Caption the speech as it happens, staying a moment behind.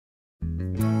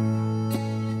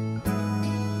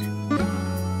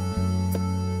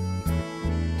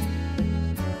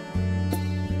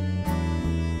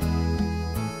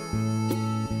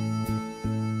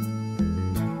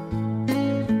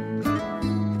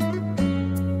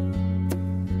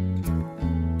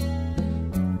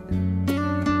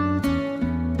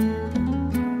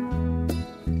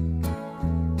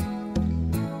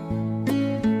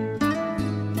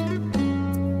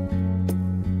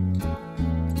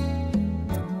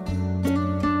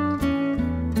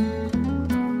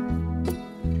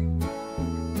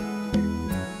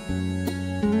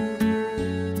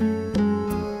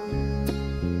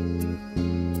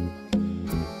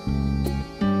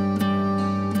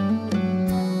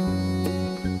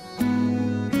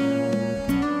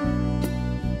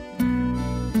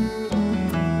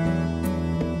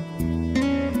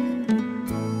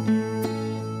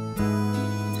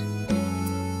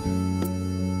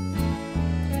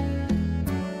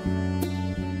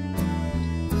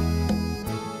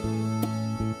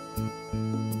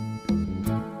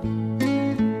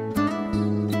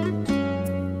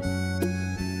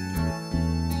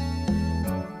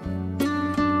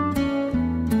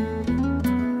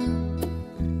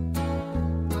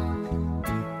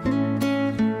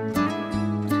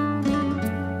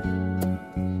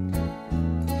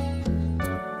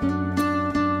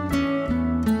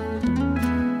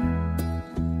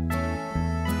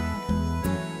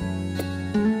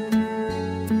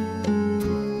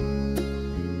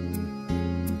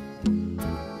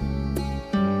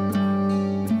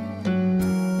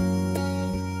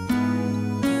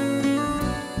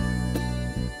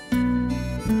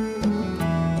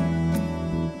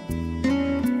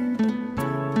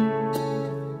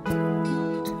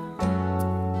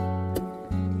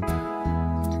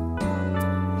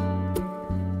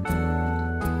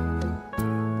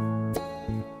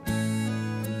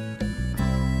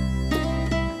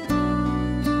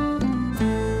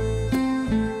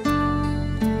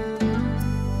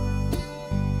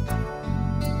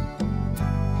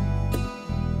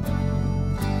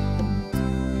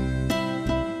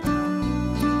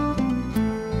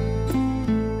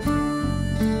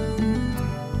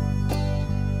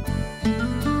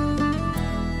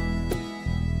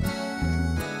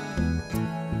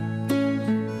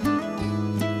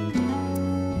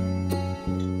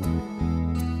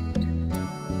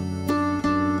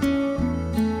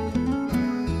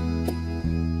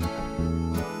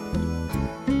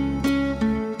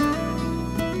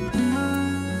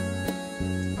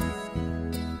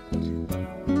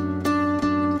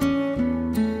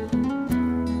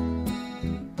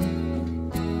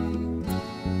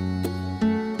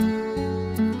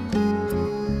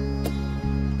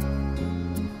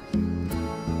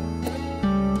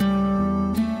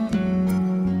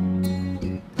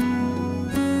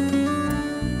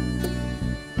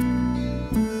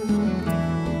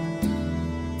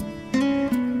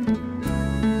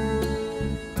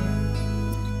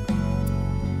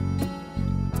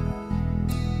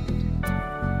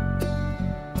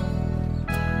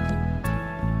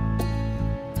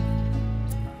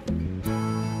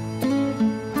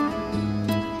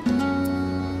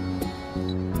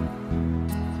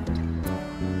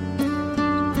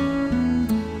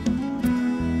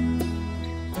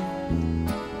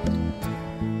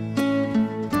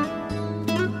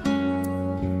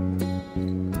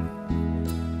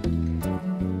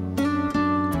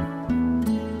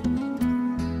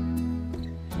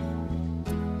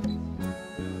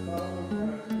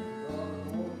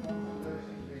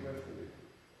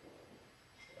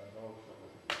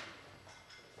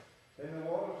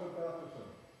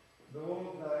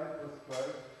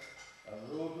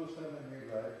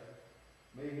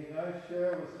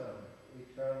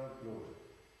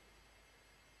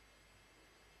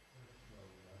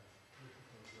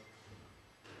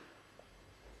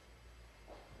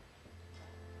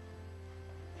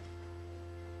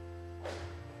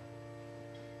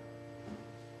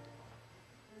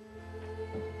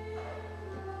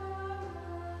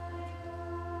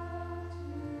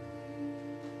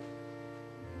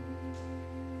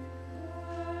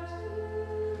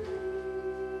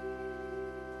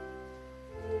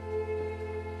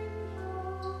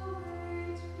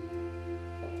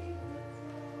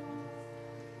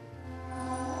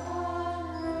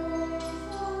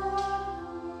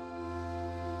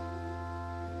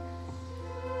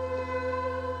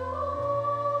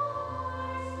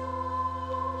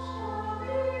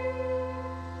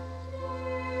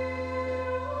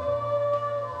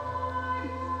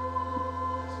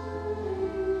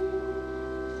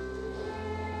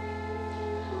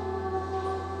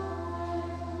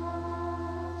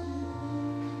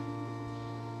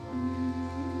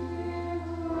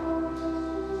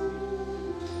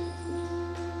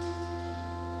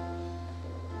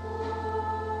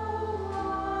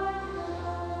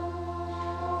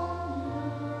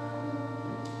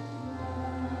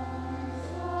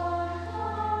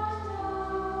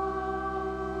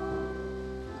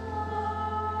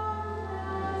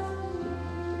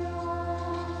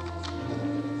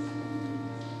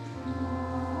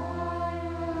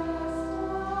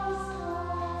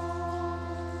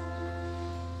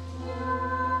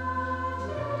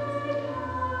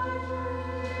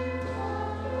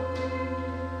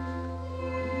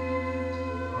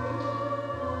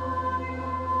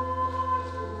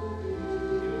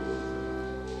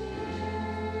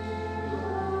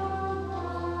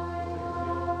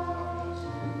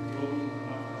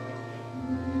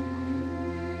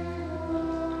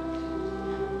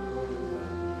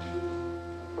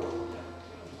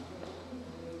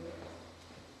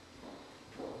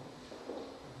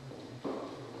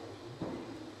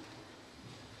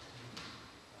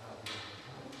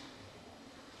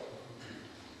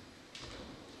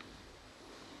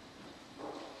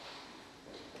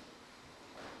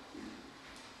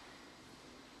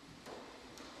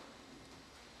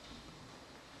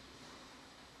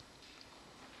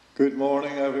Good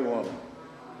morning, everyone.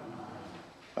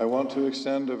 I want to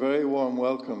extend a very warm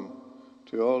welcome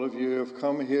to all of you who have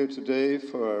come here today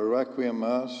for our Requiem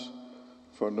Mass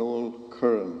for Noel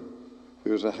Curran,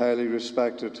 who is a highly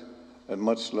respected and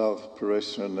much loved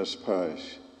parishioner in this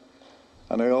parish.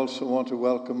 And I also want to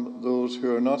welcome those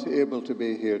who are not able to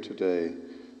be here today,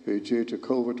 who due to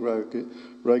COVID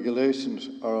regulations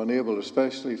are unable,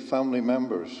 especially family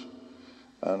members.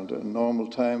 And in normal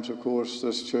times, of course,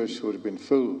 this church would have been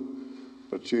full,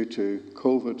 but due to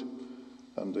COVID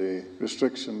and the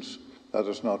restrictions, that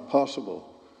is not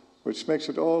possible, which makes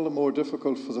it all the more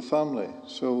difficult for the family.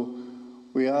 So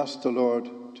we ask the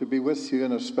Lord to be with you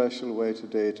in a special way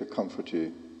today to comfort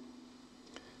you.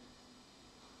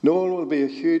 Noel will be a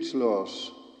huge loss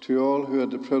to all who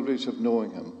had the privilege of knowing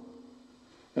him.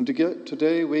 And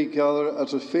today we gather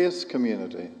as a faith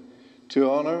community to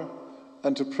honour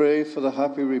and to pray for the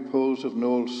happy repose of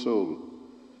Noel's soul,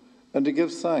 and to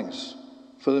give thanks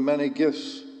for the many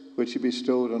gifts which he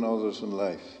bestowed on others in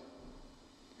life.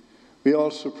 We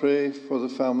also pray for the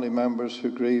family members who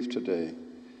grieve today,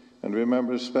 and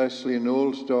remember especially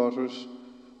Noel's daughters,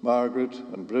 Margaret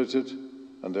and Bridget,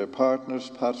 and their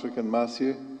partners, Patrick and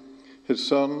Matthew, his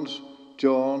sons,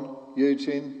 John,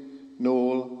 Eugene,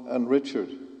 Noel and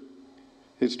Richard,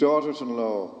 his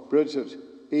daughters-in-law, Bridget,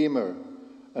 Emer,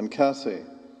 and Kathy,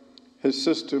 his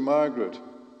sister Margaret,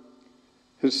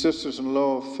 his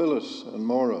sisters-in-law Phyllis and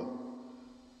Maura,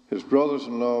 his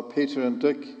brothers-in-law Peter and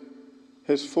Dick,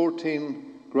 his 14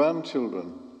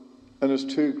 grandchildren and his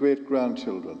 2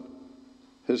 great-grandchildren,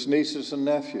 his nieces and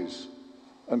nephews,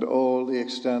 and all the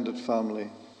extended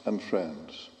family and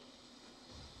friends.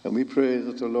 And we pray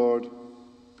that the Lord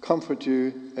comfort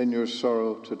you in your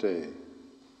sorrow today.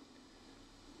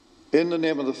 In the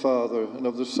name of the Father, and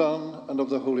of the Son, and of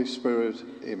the Holy Spirit,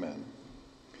 amen.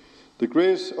 The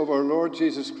grace of our Lord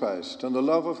Jesus Christ, and the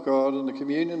love of God, and the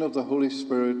communion of the Holy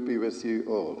Spirit be with you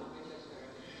all.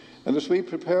 And as we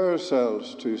prepare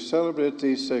ourselves to celebrate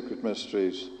these sacred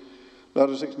mysteries, let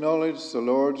us acknowledge the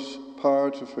Lord's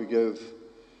power to forgive.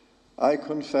 I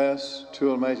confess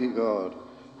to Almighty God,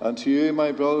 and to you,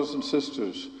 my brothers and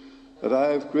sisters, that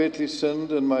I have greatly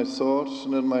sinned in my thoughts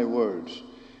and in my words,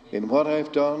 in what I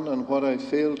have done and what I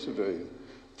failed to do,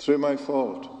 through my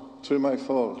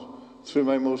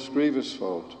most grievous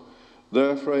fault.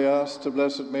 Therefore I ask the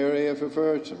Blessed Mary, ever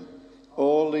Virgin,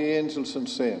 all the angels and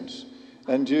saints,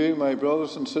 and you, my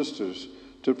brothers and sisters,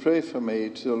 to pray for me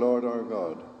to the Lord our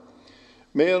God.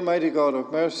 May Almighty God have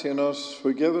mercy on us,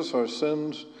 forgive us our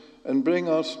sins, and bring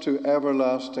us to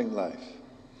everlasting life.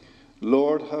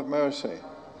 Lord, have mercy.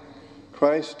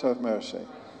 Christ, have mercy.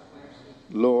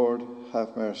 Lord,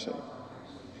 have mercy.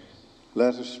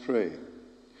 Let us pray.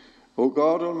 O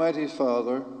God, Almighty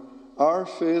Father, our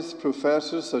faith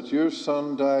professes that your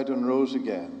Son died and rose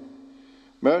again.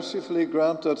 Mercifully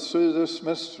grant that through this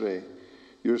mystery,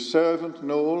 your servant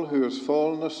Noel, who has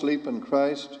fallen asleep in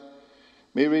Christ,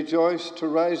 may rejoice to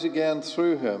rise again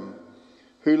through him,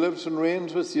 who lives and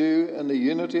reigns with you in the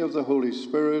unity of the Holy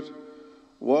Spirit,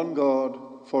 one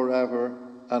God, forever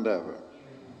and ever.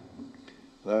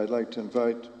 Now I'd like to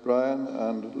invite Brian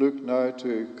and Luke now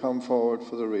to come forward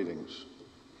for the readings.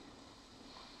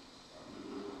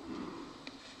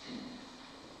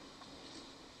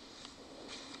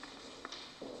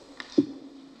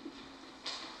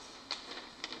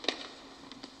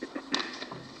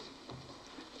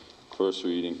 First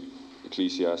reading,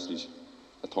 Ecclesiastes,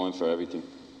 a time for everything.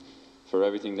 For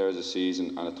everything there is a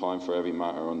season and a time for every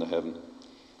matter under heaven,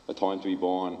 a time to be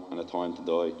born and a time to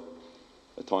die,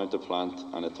 a time to plant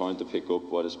and a time to pick up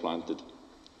what is planted,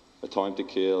 a time to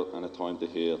kill and a time to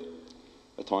heal,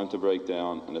 a time to break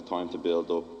down and a time to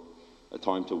build up, a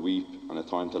time to weep and a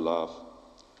time to laugh,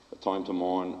 a time to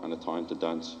mourn and a time to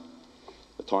dance,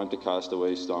 a time to cast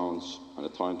away stones and a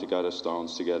time to gather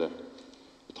stones together,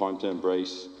 a time to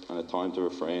embrace and a time to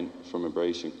refrain from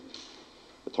embracing,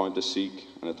 a time to seek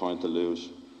and a time to lose,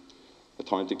 a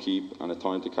time to keep and a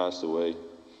time to cast away,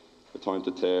 a time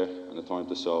to tear and a time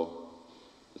to sow,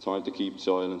 a time to keep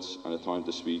silence and a time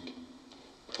to speak,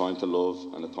 a time to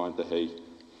love and a time to hate,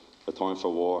 a time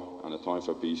for war and a time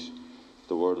for peace.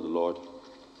 The word of the Lord.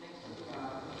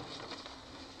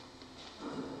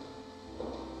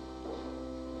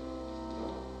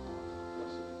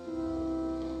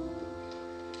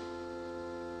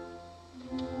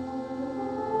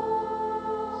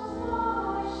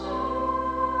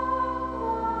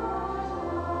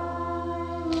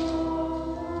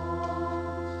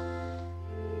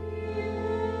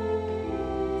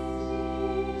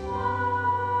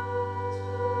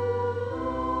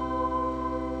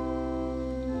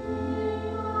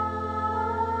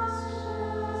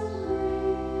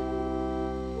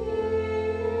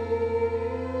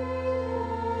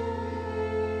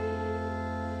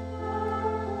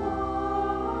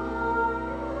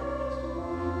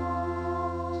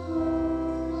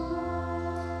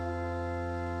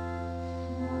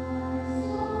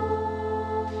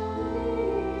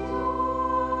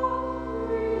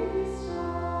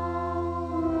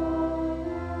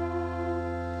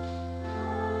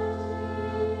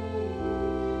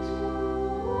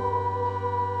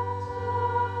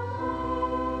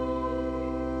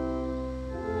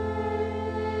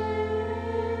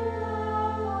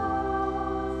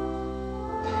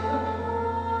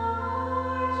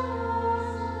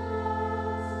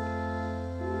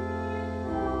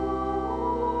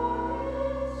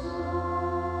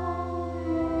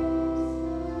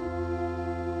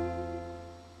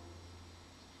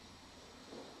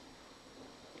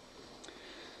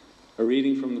 A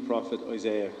reading from the prophet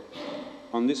Isaiah.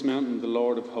 On this mountain the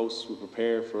Lord of hosts will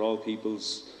prepare for all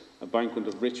peoples a banquet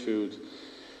of rich food.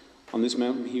 On this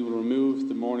mountain he will remove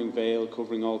the mourning veil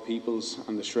covering all peoples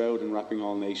and the shroud enwrapping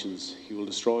all nations. He will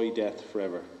destroy death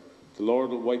forever. The Lord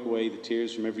will wipe away the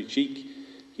tears from every cheek.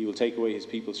 He will take away his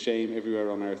people's shame everywhere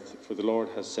on earth, for the Lord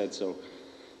has said so.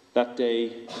 That day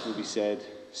it will be said,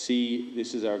 see,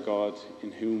 this is our God,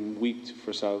 in whom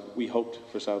we hoped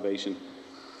for salvation.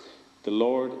 The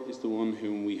Lord is the one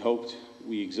whom we hoped,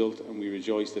 we exult and we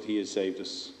rejoice that he has saved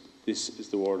us. This is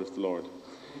the word of the Lord.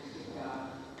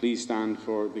 Please stand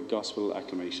for the gospel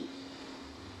acclamation.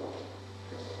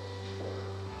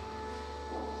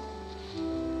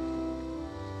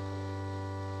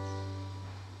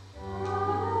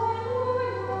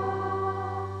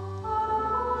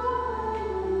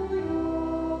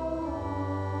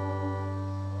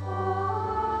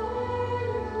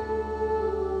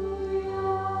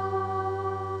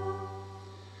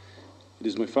 It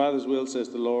is my Father's will, says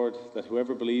the Lord, that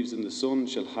whoever believes in the Son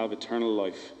shall have eternal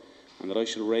life, and that I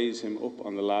shall raise him up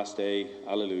on the last day.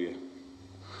 Alleluia.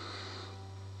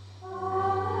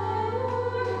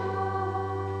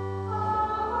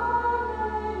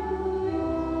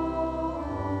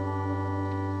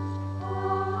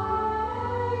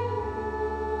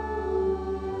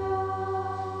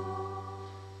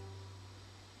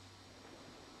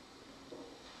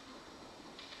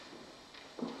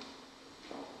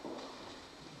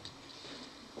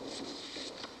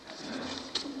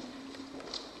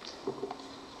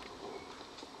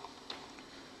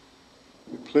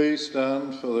 Please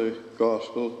stand for the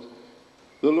gospel.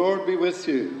 The Lord be with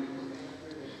you.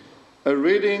 A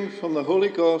reading from the Holy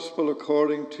Gospel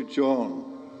according to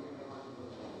John.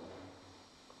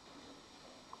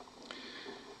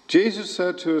 Jesus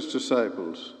said to his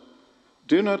disciples,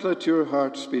 do not let your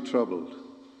hearts be troubled.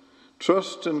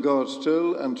 Trust in God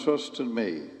still and trust in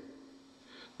me.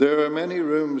 There are many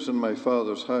rooms in my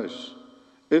Father's house.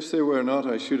 If there were not,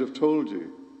 I should have told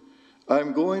you. I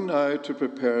am going now to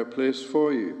prepare a place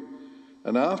for you,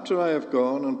 and after I have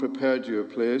gone and prepared you a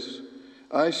place,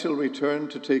 I shall return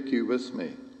to take you with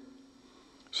me,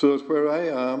 so that where I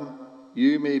am,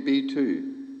 you may be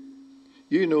too.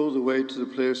 You know the way to the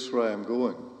place where I am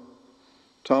going.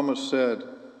 Thomas said,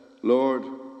 Lord,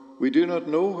 we do not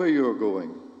know where you are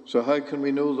going, so how can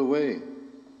we know the way?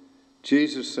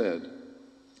 Jesus said,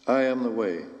 I am the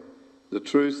way, the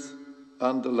truth,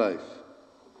 and the life.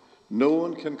 No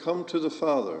one can come to the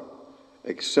Father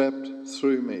except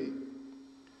through me.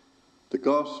 The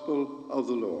Gospel of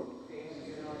the Lord.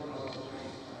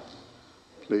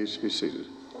 Please be seated.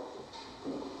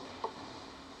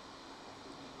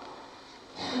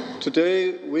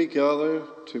 Today we gather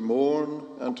to mourn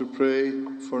and to pray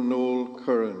for Noel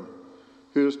Curran,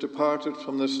 who has departed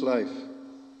from this life.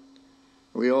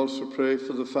 We also pray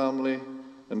for the family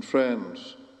and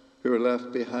friends who are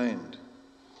left behind.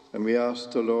 And we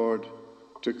ask the Lord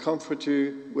to comfort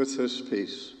you with his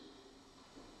peace.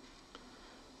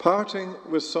 Parting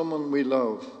with someone we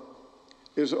love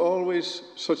is always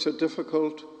such a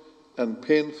difficult and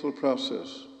painful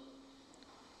process.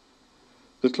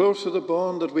 The closer the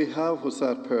bond that we have with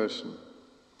that person,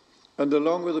 and the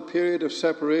longer the period of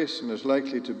separation is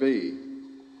likely to be,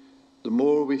 the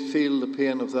more we feel the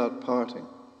pain of that parting.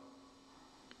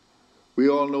 We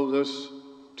all know this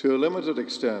to a limited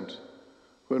extent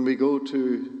when we go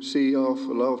to see off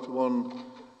a loved one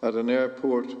at an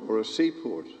airport or a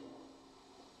seaport.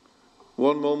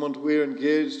 One moment we're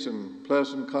engaged in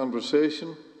pleasant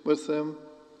conversation with them,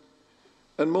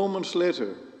 and moments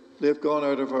later they've gone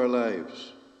out of our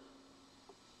lives.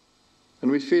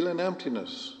 And we feel an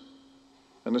emptiness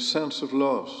and a sense of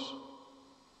loss,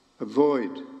 a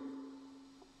void.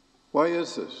 Why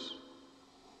is this?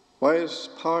 Why is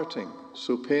parting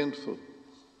so painful?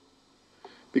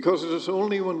 Because it is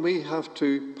only when we have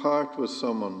to part with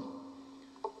someone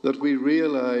that we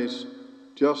realize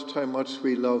just how much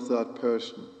we love that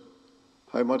person,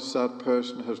 how much that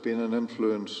person has been an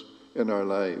influence in our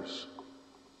lives.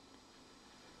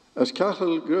 As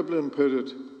Cathal Griblin put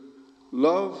it,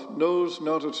 love knows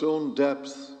not its own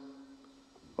depth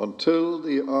until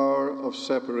the hour of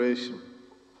separation.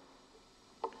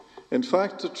 In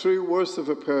fact, the true worth of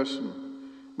a person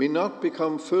may not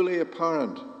become fully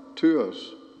apparent to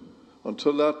us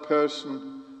until that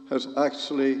person has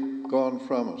actually gone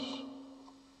from us.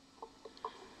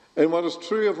 And what is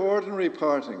true of ordinary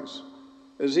partings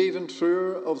is even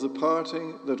truer of the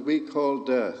parting that we call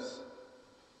death,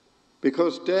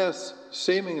 because death,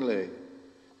 seemingly,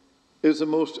 is the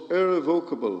most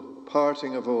irrevocable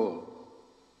parting of all.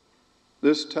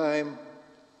 This time,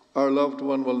 our loved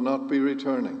one will not be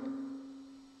returning.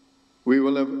 We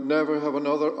will never have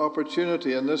another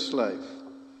opportunity in this life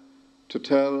to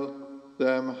tell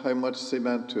them how much they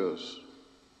meant to us.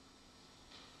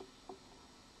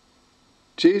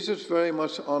 Jesus very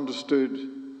much understood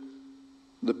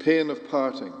the pain of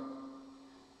parting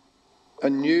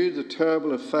and knew the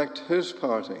terrible effect his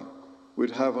parting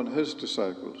would have on his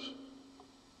disciples.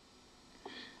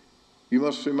 You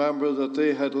must remember that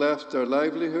they had left their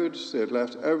livelihoods, they had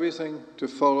left everything to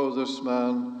follow this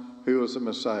man who was the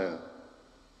Messiah.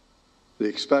 They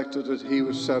expected that he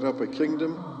would set up a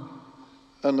kingdom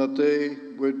and that they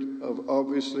would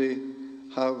obviously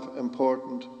have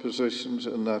important positions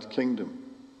in that kingdom.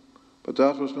 But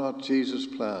that was not Jesus'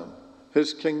 plan.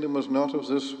 His kingdom was not of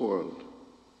this world.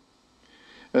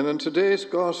 And in today's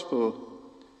gospel,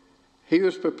 he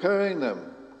was preparing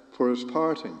them for his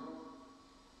parting.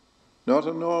 Not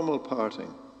a normal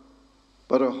parting,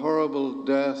 but a horrible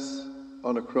death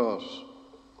on a cross,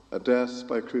 a death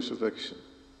by crucifixion.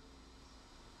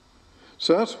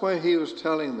 So that's why he was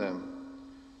telling them,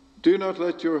 do not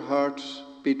let your hearts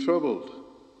be troubled.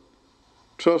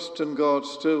 Trust in God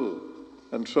still,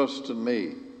 and trust in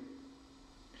me.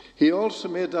 He also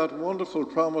made that wonderful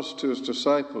promise to his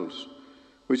disciples,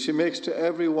 which he makes to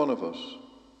every one of us.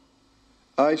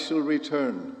 I shall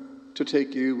return to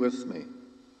take you with me,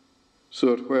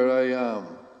 so that where I am,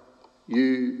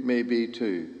 you may be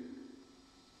too.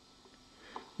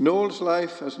 Noel's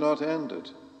life has not ended.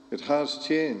 It has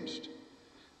changed.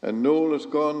 And Noel has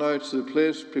gone now to the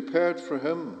place prepared for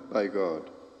him by God.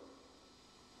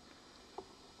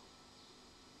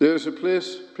 There is a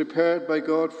place prepared by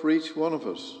God for each one of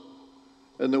us,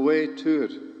 and the way to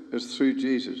it is through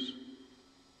Jesus.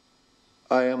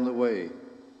 I am the way,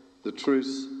 the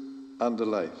truth, and the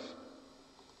life.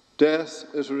 Death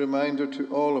is a reminder to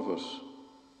all of us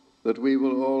that we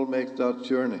will all make that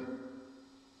journey.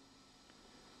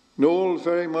 Noel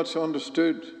very much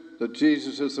understood that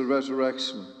Jesus is the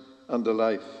resurrection and the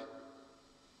life.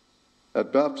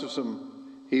 At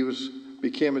baptism, he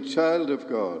became a child of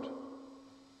God.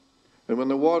 And when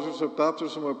the waters of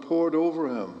baptism were poured over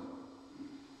him,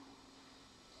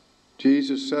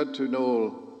 Jesus said to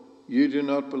Noel, you do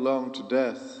not belong to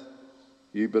death,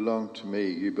 you belong to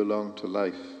me, you belong to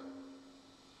life.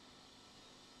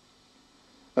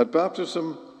 At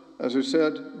baptism, as we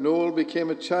said, Noel became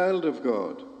a child of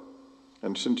God.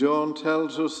 And St. John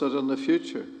tells us that in the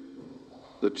future,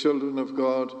 the children of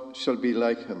God shall be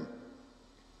like him,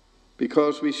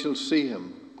 because we shall see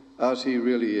him as he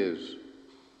really is.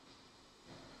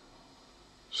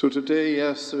 So today,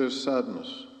 yes, there is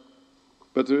sadness,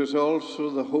 but there is also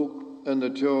the hope and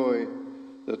the joy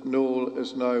that Noel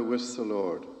is now with the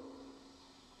Lord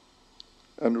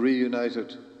and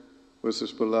reunited with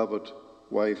his beloved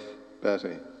wife,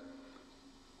 Betty,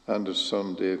 and his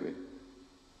son, Davy.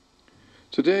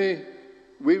 Today,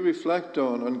 we reflect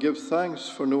on and give thanks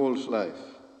for Noel's life.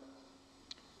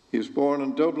 He was born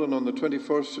in Dublin on the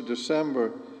 21st of December,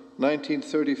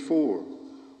 1934,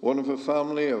 one of a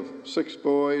family of 6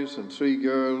 boys and 3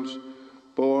 girls,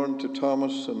 born to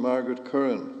Thomas and Margaret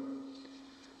Curran.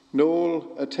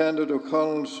 Noel attended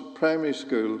O'Connell's primary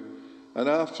school, and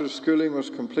after schooling was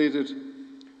completed,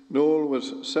 Noel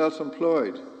was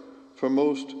self-employed for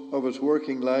most of his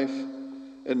working life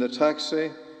in the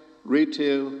taxi,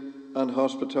 retail and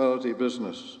hospitality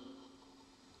business.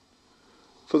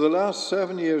 For the last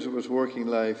 7 years of his working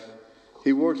life,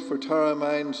 he worked for Tara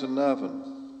Mines in Navan.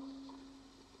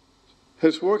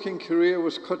 His working career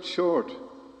was cut short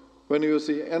when he was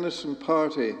the innocent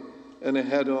party in a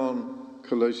head-on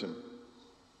collision.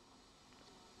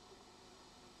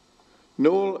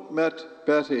 Noel met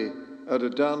Betty at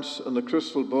a dance in the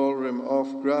Crystal Ballroom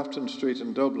off Grafton Street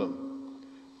in Dublin.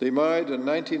 They married in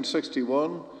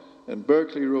 1961 in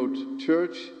Berkeley Road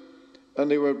Church, and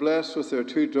they were blessed with their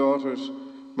 2 daughters,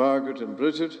 Margaret and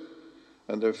Bridget,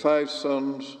 and their 5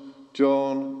 sons,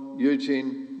 John,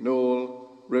 Eugene, Noel,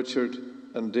 Richard,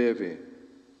 and Davy.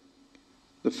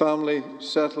 The family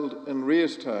settled in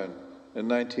Reestown in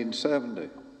 1970.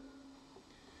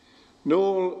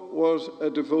 Noel was a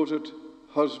devoted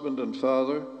husband and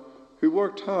father who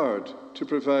worked hard to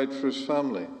provide for his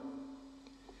family.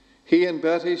 He and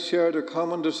Betty shared a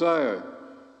common desire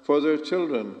for their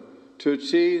children to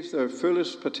achieve their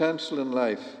fullest potential in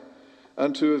life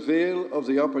and to avail of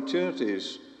the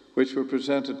opportunities which were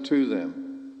presented to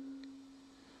them.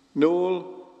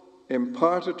 Noel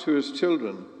imparted to his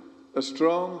children a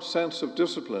strong sense of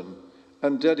discipline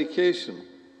and dedication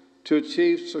to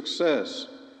achieve success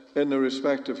in their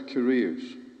respective careers.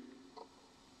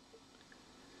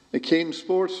 A keen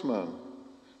sportsman,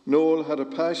 Noel had a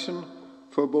passion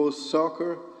for both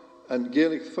soccer and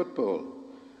Gaelic football,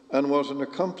 and was an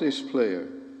accomplished player,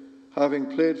 having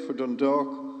played for Dundalk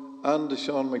and the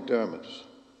Sean McDermotts.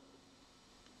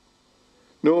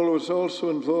 Noel was also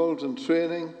involved in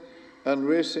training and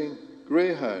racing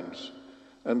greyhounds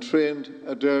and trained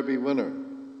a Derby winner.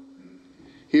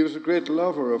 He was a great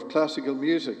lover of classical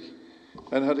music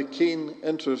and had a keen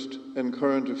interest in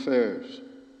current affairs.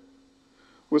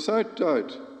 Without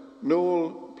doubt,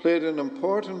 Noel played an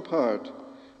important part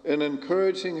in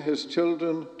encouraging his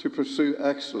children to pursue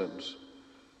excellence,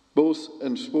 both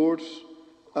in sports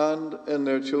and in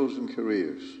their chosen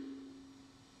careers.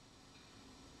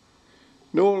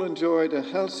 Noel enjoyed a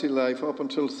healthy life up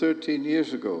until 13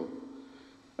 years ago,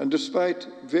 and despite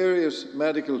various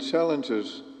medical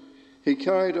challenges, he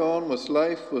carried on with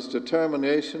life with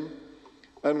determination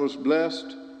and was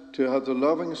blessed to have the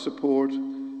loving support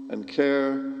and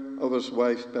care of his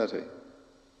wife Betty.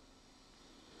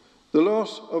 The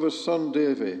loss of his son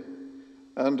Davy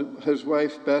and his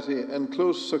wife Betty in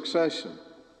close succession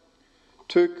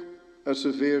took a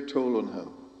severe toll on him.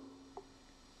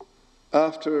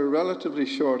 After a relatively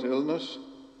short illness,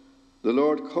 the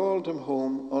Lord called him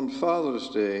home on Father's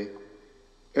Day,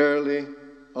 early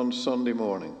on Sunday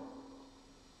morning.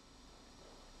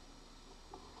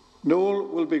 Noel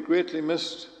will be greatly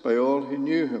missed by all who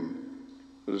knew him,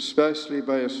 but especially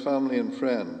by his family and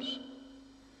friends.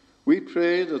 We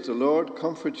pray that the Lord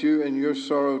comfort you in your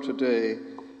sorrow today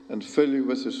and fill you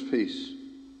with his peace.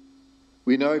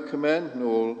 We now commend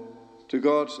Noel to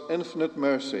God's infinite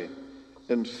mercy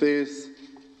in faith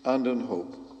and in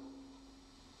hope.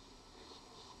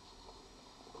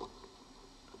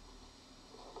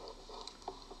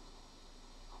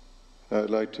 I'd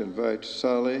like to invite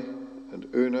Sally and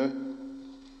Una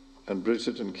and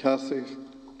Bridget and Kathy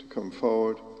to come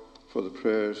forward for the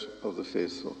prayers of the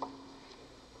faithful.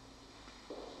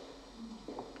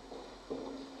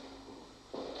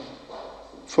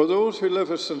 For those who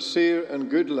live a sincere and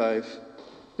good life,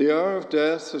 the hour of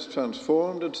death is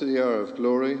transformed into the hour of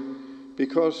glory,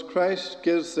 because Christ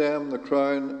gives them the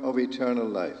crown of eternal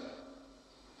life.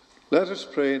 Let us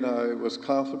pray now with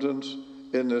confidence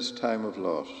in this time of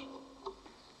loss.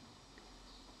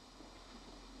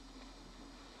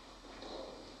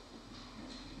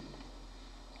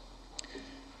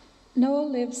 Noel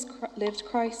lived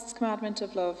Christ's commandment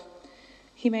of love.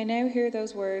 He may now hear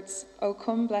those words, "O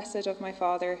come, blessed of my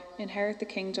Father, inherit the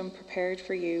kingdom prepared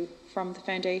for you from the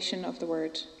foundation of the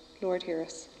word." Lord, hear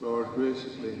us. Lord,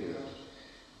 graciously hear us.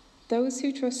 Those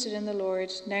who trusted in the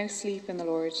Lord now sleep in the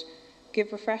Lord.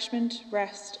 Give refreshment,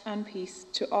 rest, and peace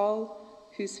to all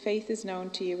whose faith is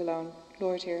known to you alone.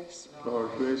 Lord, hear us.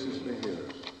 Lord, graciously hear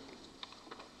us.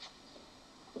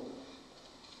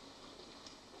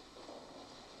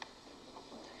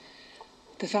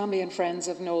 The family and friends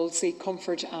of Noel seek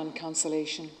comfort and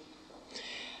consolation.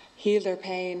 Heal their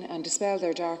pain and dispel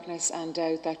their darkness and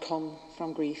doubt that come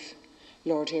from grief.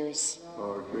 Lord, hear us.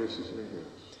 Lord, graciously hear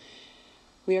us.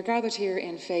 We are gathered here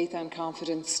in faith and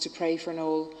confidence to pray for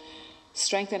Noel.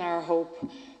 Strengthen our hope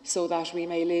so that we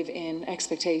may live in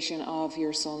expectation of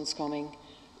your Son's coming.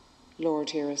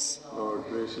 Lord, hear us. Lord,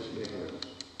 graciously hear us.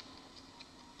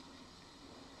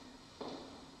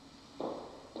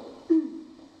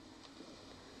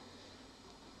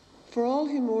 For all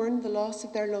who mourn the loss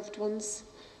of their loved ones,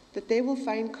 that they will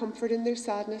find comfort in their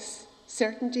sadness,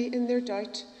 certainty in their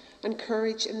doubt, and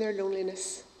courage in their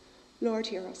loneliness. Lord,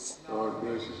 hear us. Lord,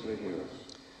 graciously hear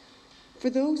us. For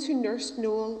those who nursed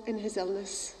Noel in his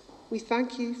illness, we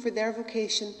thank you for their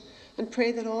vocation and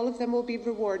pray that all of them will be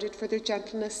rewarded for their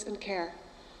gentleness and care.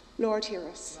 Lord, hear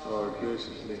us. Lord,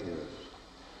 graciously hear us.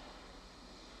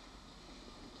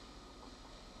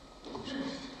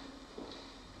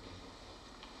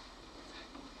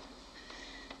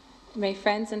 May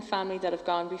friends and family that have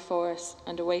gone before us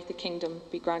and await the kingdom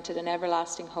be granted an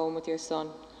everlasting home with your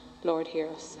Son. Lord, hear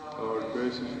us. Lord,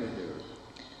 graciously hear us.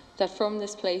 That from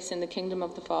this place in the kingdom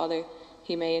of the Father,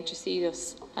 he may intercede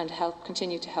us and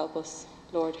continue to help us.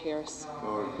 Lord, hear us.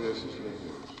 Lord, graciously hear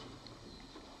us.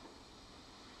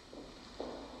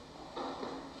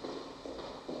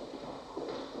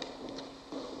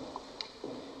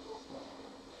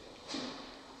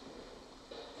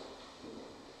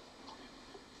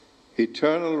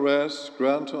 Eternal rest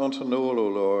grant unto Noel, O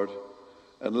Lord,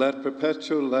 and let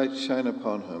perpetual light shine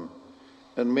upon him,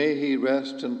 and may he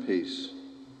rest in peace.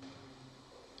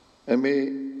 And may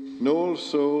Noel's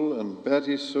soul and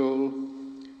Betty's soul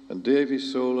and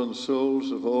Davy's soul and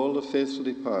souls of all the faithful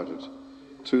departed,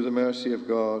 through the mercy of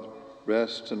God,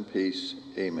 rest in peace.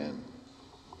 Amen.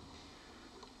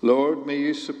 Lord, may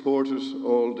you support us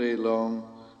all day long,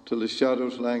 till the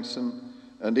shadows lengthen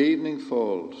and evening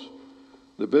falls.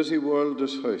 The busy world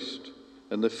is hushed,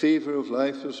 and the fever of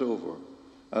life is over,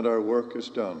 and our work is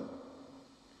done.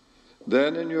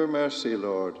 Then in your mercy,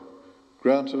 Lord,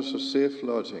 grant us a safe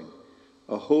lodging,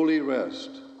 a holy rest,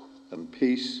 and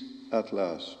peace at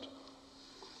last.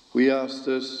 We ask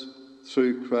this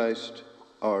through Christ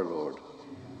our Lord.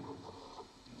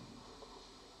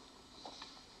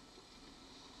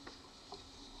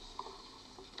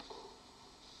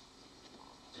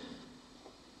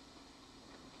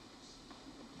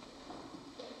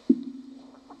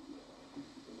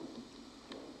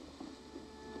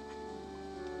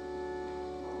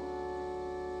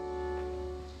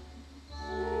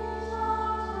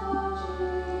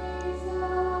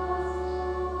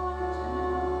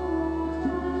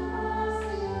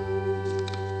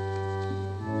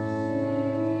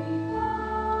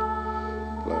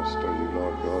 Blessed are you,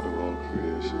 Lord God of all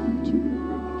creation. Through your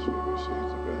goodness we receive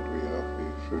the bread we offer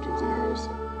you, fruit of the earth.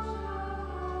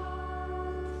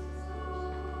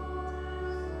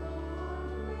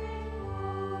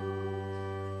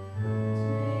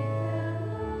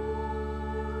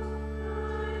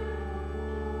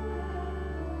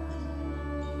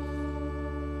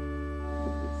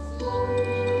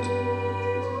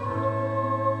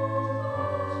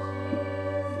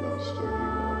 Blessed are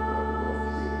you, Lord God of all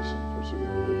creation. For through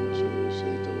your goodness we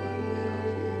receive the wine we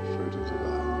offer you, fruit of the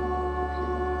vine, the work of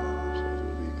human hands. It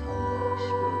will become our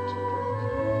spirit to drink.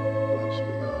 Blessed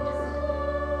be God forever.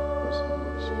 With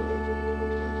humble spirit and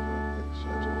contrite heart, we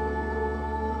sanctify you, O Lord,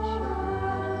 and your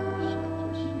Saviour, whom you have sent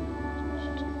us, Jesus,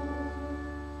 to you.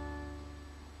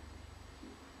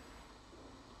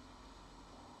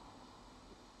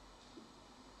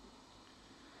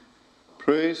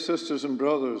 Pray, sisters and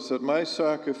brothers, that my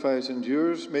sacrifice and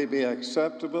yours may be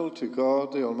acceptable to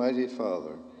God the Almighty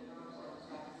Father.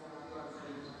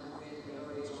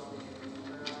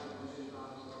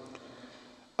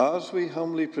 As we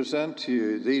humbly present to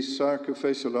you these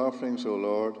sacrificial offerings, O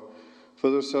Lord,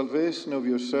 for the salvation of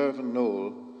your servant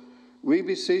Noel, we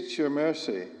beseech your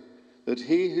mercy that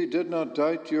he who did not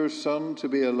doubt your Son to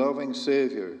be a loving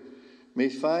Saviour may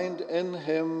find in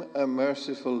him a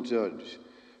merciful judge,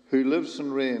 who lives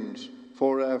and reigns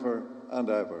forever and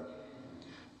ever.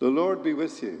 The Lord be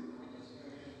with you.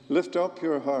 Lift up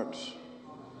your hearts.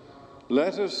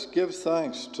 Let us give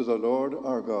thanks to the Lord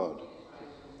our God.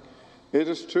 It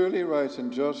is truly right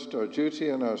and just, our duty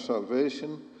and our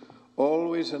salvation,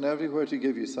 always and everywhere to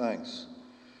give you thanks.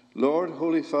 Lord,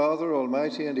 Holy Father,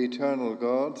 Almighty and eternal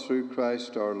God, through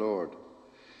Christ our Lord.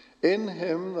 In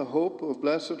him the hope of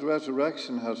blessed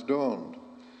resurrection has dawned,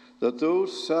 that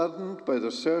those saddened by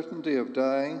the certainty of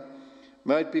dying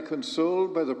might be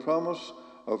consoled by the promise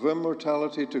of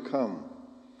immortality to come.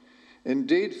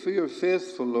 Indeed, for your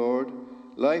faithful Lord,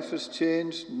 life is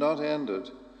changed, not ended,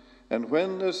 and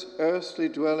when this earthly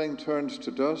dwelling turns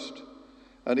to dust,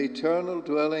 an eternal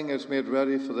dwelling is made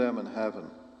ready for them in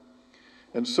heaven.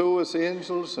 And so with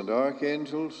angels and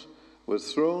archangels, with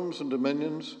thrones and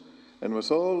dominions, and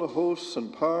with all the hosts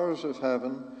and powers of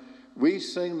heaven, we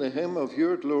sing the hymn of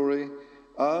your glory,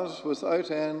 as without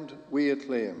end we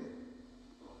acclaim.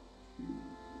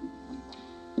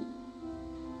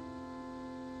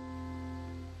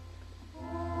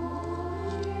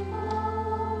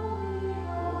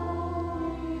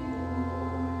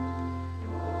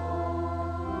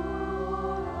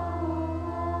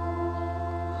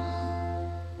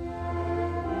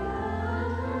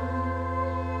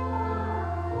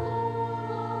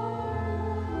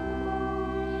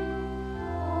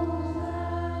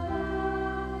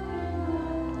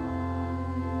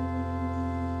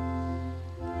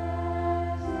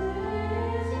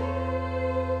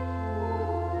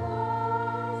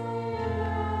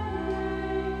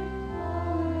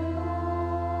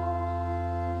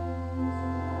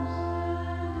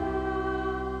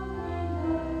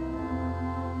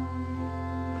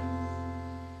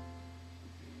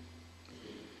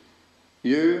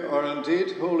 You are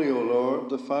indeed holy, O Lord,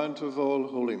 the fount of all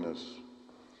holiness.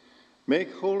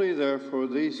 Make holy, therefore,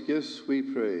 these gifts, we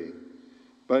pray,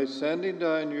 by sending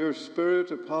down your Spirit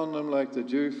upon them like the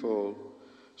dewfall,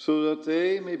 so that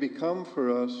they may become for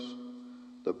us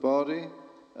the body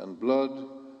and blood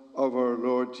of our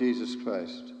Lord Jesus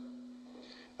Christ.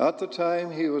 At the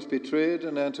time he was betrayed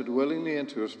and entered willingly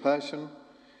into his passion,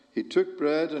 he took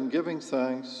bread and, giving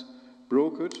thanks,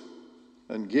 broke it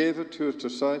and gave it to his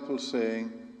disciples,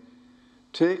 saying,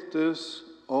 "Take this,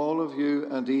 all of you,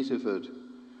 and eat of it,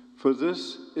 for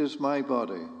this is my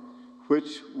body,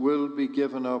 which will be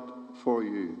given up for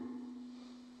you."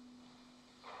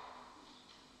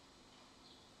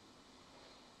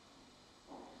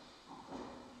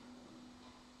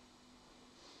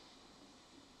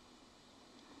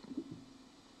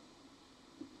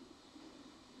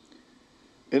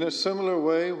 In a similar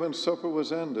way, when supper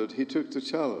was ended, he took the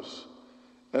chalice,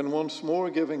 and once more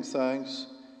giving thanks,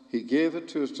 he gave it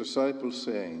to his disciples,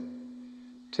 saying,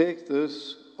 "Take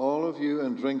this, all of you,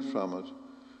 and drink from it,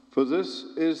 for this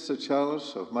is the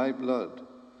chalice of my blood,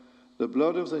 the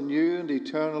blood of the new and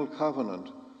eternal covenant,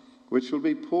 which will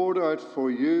be poured out for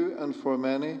you and for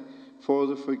many for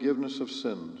the forgiveness of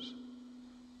sins.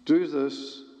 Do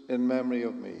this in memory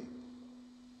of me."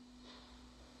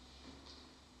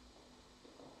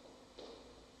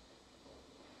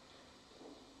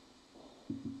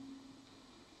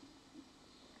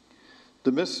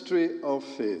 The mystery of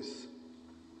faith.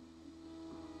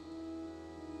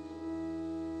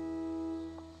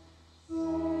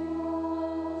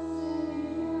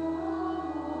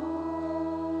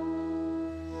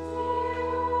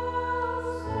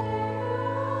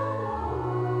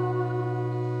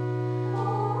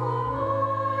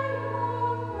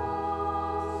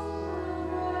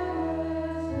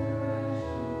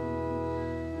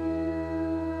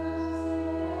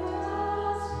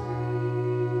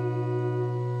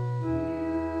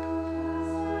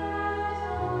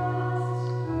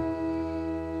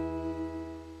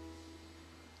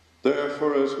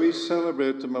 Therefore, as we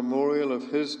celebrate the memorial of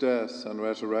his death and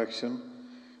resurrection,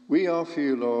 we offer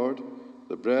you, Lord,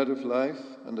 the bread of life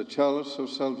and the chalice of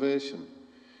salvation,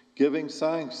 giving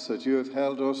thanks that you have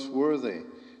held us worthy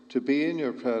to be in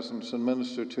your presence and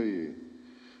minister to you.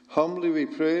 Humbly we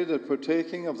pray that,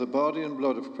 partaking of the body and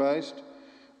blood of Christ,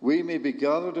 we may be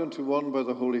gathered into one by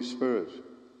the Holy Spirit.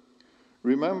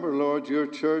 Remember, Lord, your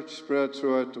church spread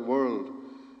throughout the world,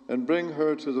 and bring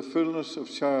her to the fullness of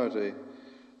charity,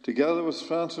 together with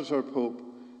Francis our Pope,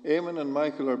 Eamon and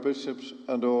Michael our bishops,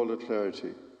 and all the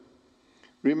clergy.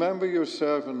 Remember your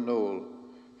servant Noel,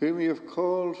 whom you have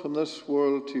called from this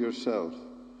world to yourself.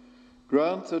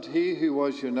 Grant that he who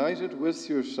was united with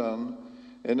your Son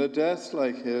in a death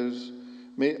like his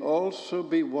may also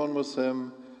be one with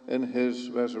him in his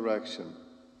resurrection.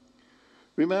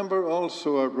 Remember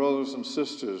also our brothers and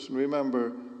sisters, and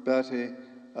remember Betty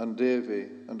and Davy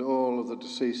and all of the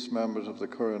deceased members of the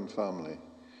Curran family,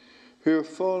 who have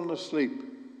fallen asleep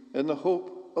in the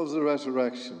hope of the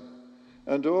resurrection,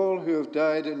 and all who have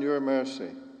died in your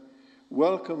mercy.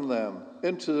 Welcome them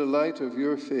into the light of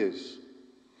your face.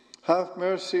 Have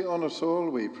mercy on us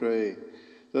all, we pray,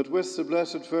 that with the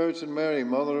Blessed Virgin Mary,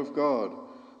 Mother of God,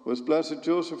 with blessed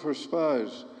Joseph her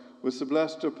spouse, with the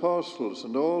blessed apostles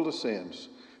and all the saints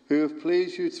who have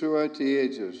pleased you throughout the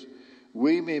ages,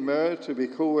 we may merit to be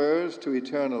co-heirs to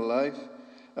eternal life,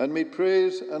 and may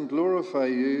praise and glorify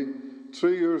you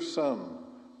through your Son,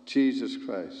 Jesus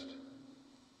Christ.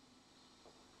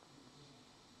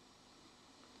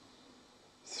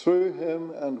 Through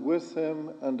him and with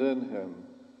him and in him,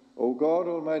 O God,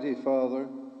 Almighty Father,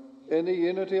 in the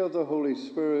unity of the Holy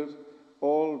Spirit,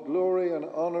 all glory and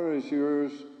honour is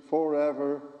yours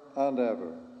forever and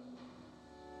ever.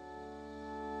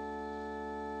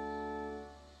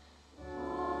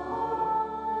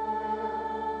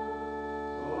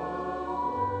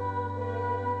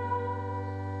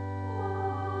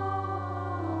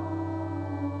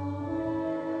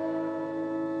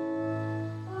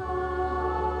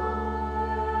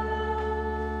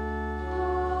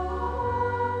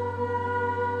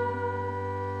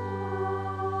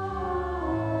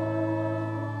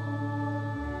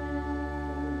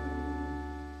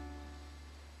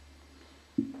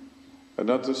 And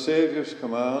at the Saviour's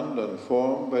command, and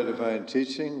formed by divine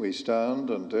teaching, we stand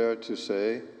and dare to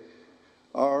say,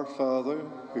 Our Father,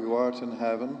 who art in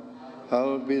heaven,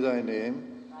 hallowed be thy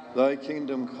name. Thy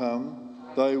kingdom come,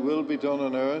 thy will be done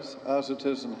on earth as it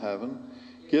is in heaven.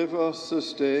 Give us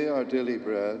this day our daily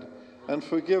bread, and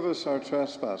forgive us our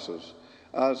trespasses,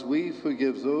 as we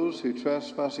forgive those who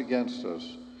trespass against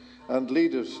us. And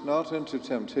lead us not into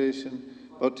temptation,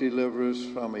 but deliver us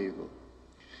from evil.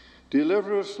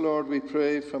 Deliver us, Lord, we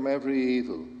pray, from every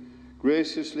evil.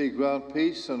 Graciously grant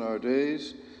peace in our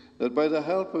days, that by the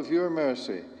help of your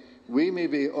mercy we may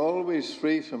be always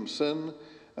free from sin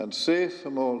and safe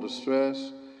from all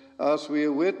distress, as we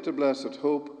await the blessed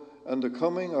hope and the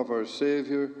coming of our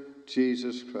Saviour,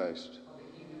 Jesus Christ.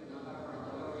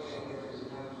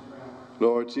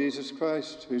 Lord Jesus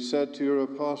Christ, who said to your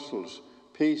apostles,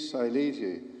 Peace I leave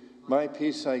you, my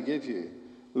peace I give you,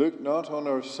 look not on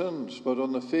our sins, but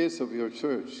on the faith of your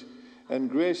church, and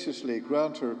graciously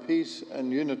grant her peace and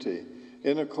unity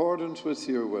in accordance with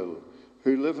your will,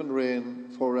 who live and reign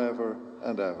forever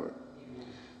and ever.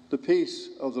 The peace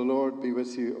of the Lord be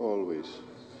with you always.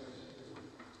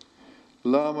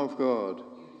 Lamb of God,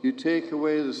 you take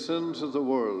away the sins of the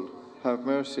world, have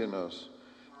mercy on us.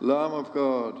 Lamb of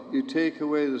God, you take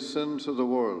away the sins of the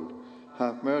world,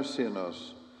 have mercy on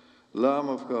us. Lamb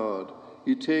of God,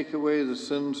 you take away the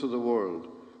sins of the world.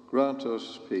 Grant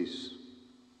us peace.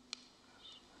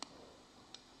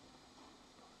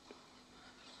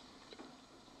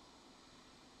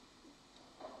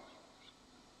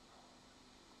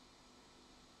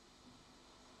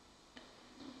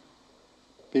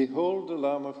 Behold the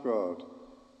Lamb of God.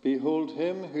 Behold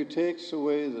him who takes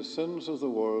away the sins of the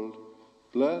world.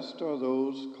 Blessed are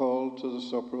those called to the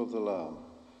supper of the Lamb.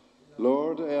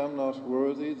 Lord, I am not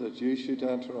worthy that you should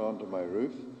enter under my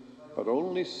roof, but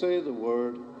only say the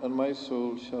word, and my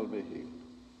soul shall be healed.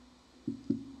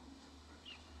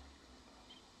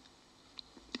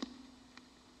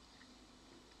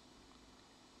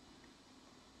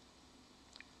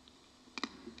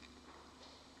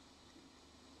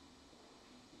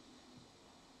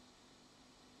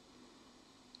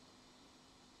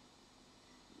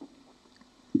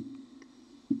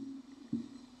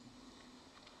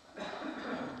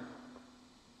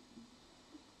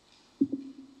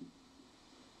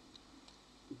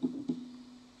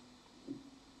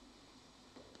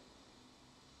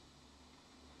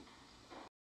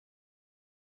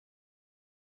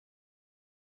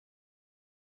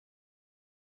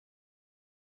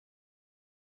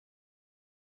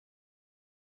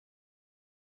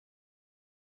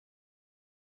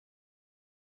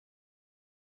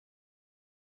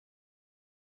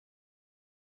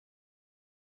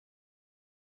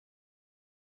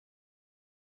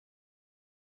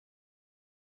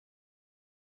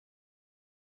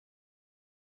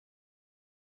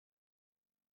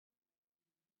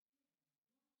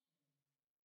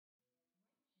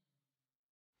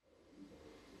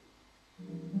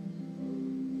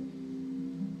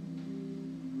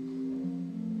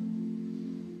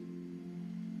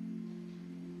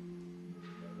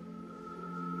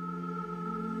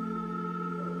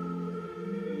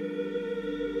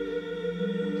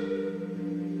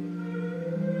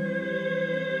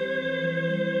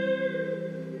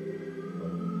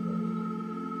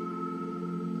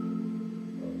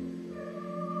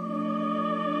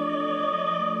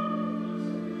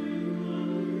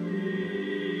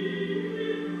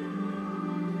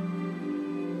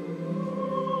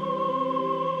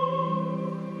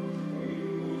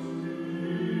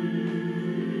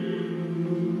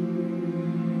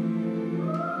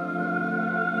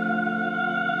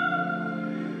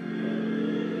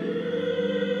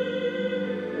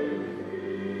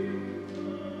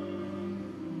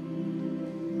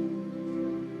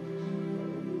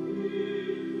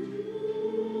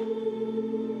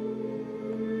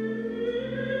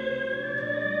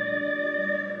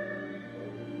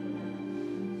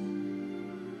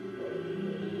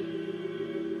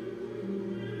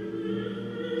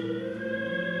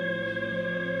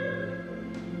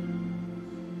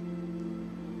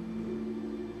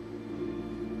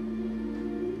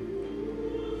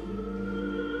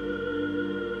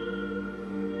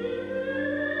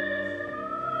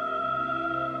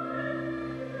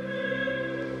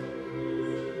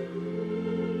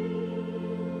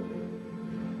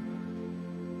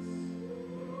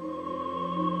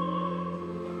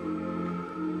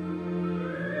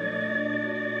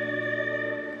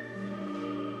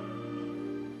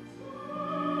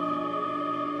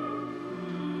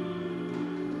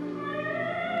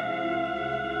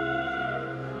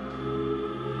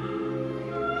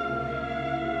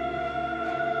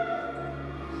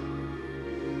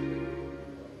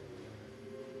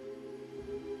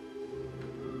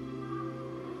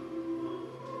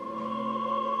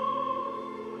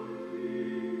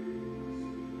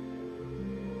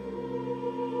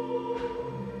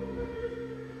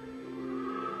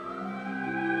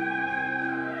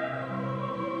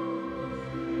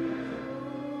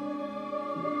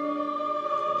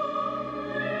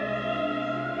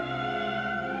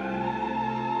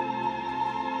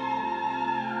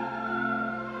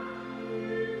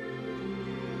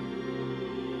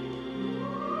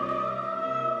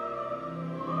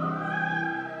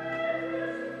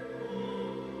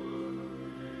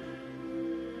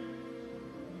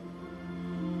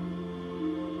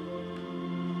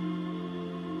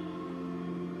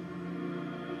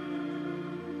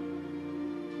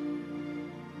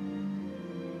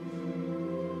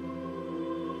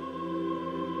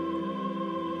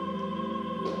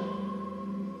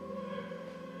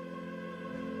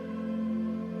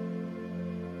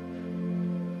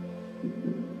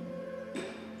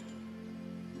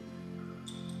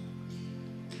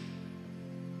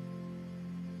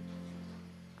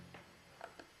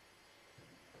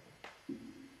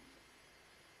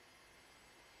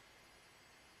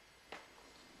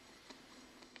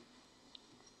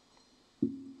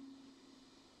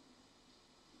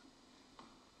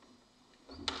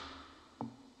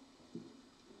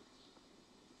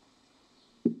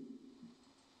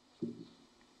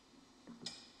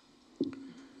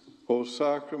 O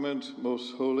sacrament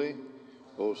most holy,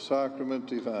 O sacrament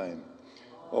divine,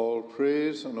 all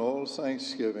praise and all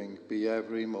thanksgiving be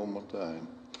every moment thine.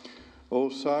 O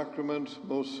sacrament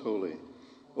most holy,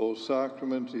 O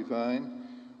sacrament divine,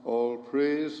 all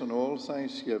praise and all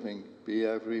thanksgiving be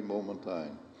every moment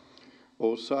thine.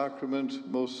 O sacrament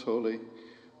most holy,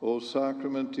 O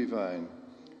sacrament divine,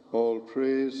 all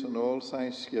praise and all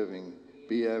thanksgiving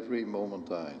be every moment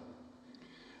thine.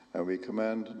 And we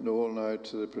commend Noel now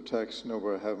to the protection of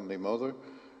our Heavenly Mother.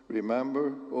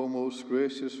 Remember, O most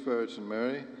gracious Virgin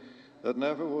Mary, that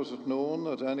never was it known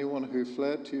that anyone who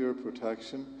fled to your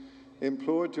protection,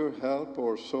 implored your help,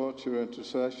 or sought your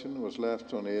intercession was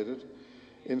left unaided.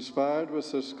 Inspired with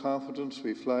this confidence,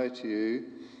 we fly to you,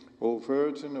 O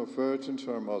Virgin of Virgins,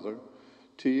 our Mother.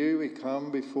 To you we come,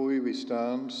 before you we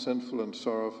stand, sinful and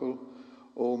sorrowful.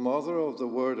 O Mother of the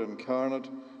Word incarnate,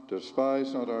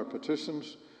 despise not our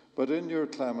petitions, but in your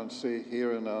clemency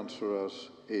hear and answer us.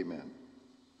 Amen.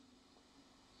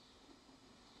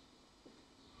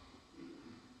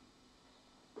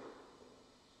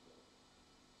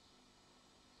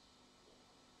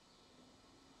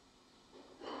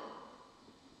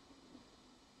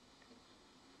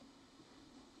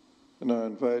 And I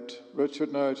invite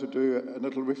Richard now to do a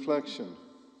little reflection.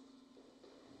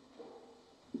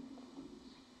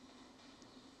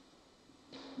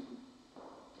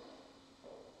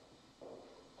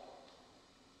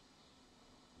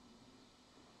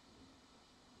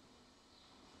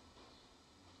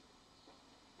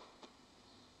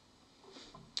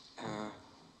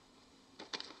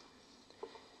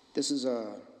 This is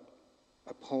a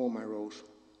poem I wrote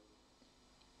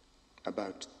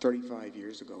about 35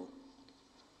 years ago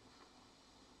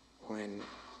when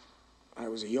I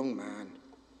was a young man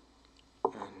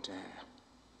and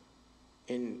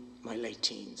in my late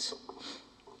teens.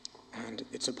 And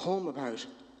it's a poem about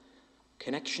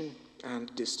connection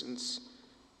and distance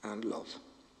and love.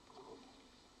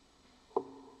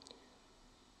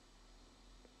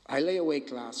 I lay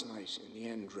awake last night in the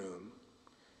end room.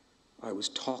 I was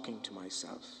talking to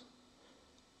myself,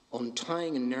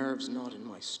 untying a nerve's knot in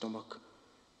my stomach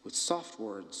with soft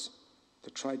words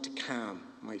that tried to calm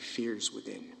my fears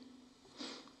within.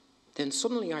 Then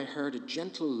suddenly I heard a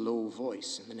gentle, low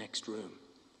voice in the next room.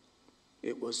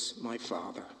 It was my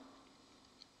father,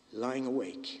 lying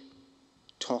awake,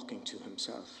 talking to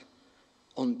himself,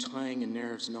 untying a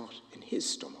nerve's knot in his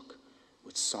stomach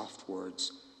with soft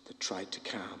words that tried to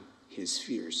calm his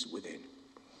fears within.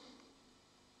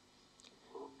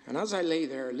 And as I lay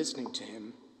there listening to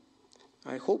him,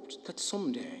 I hoped that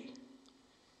someday,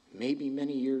 maybe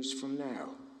many years from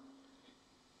now,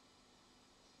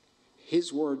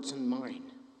 his words and mine,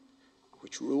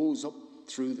 which rose up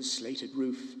through the slated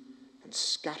roof and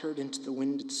scattered into the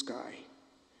winded sky,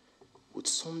 would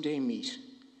someday meet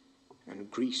and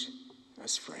greet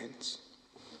as friends.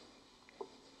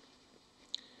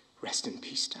 Rest in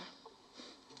peace, Dad.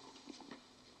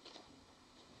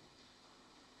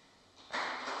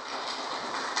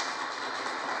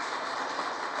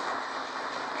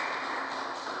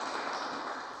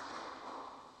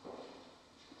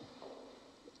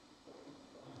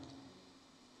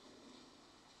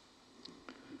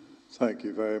 Thank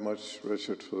you very much,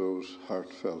 Richard, for those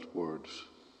heartfelt words.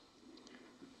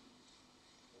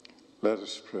 Let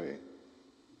us pray.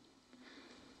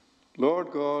 Lord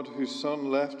God, whose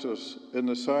Son left us in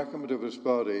the sacrament of his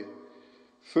body,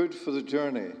 food for the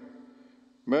journey,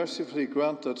 mercifully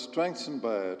grant that, strengthened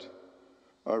by it,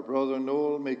 our brother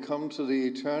Noel may come to the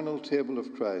eternal table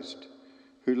of Christ,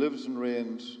 who lives and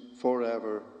reigns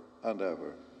forever and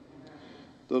ever.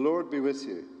 The Lord be with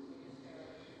you.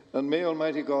 And may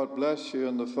Almighty God bless you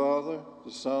in the Father,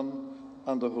 the Son,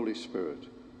 and the Holy Spirit.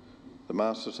 The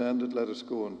Mass is ended. Let us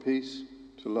go in peace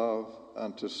to love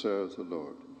and to serve the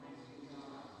Lord.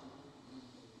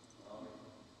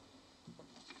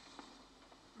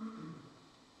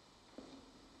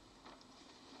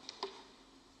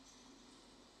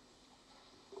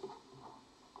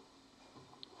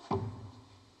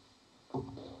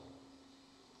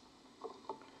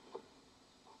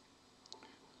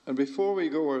 And before we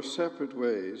go our separate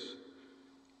ways,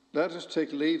 let us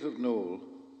take leave of Noel.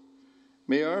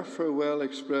 May our farewell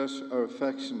express our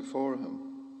affection for him.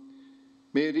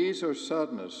 May it ease our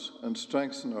sadness and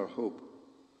strengthen our hope.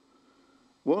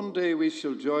 One day we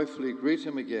shall joyfully greet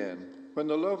him again, when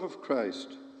the love of Christ,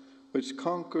 which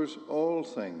conquers all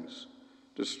things,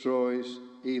 destroys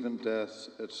even death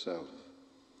itself.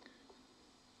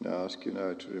 I ask you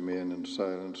now to remain in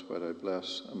silence while I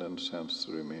bless and incense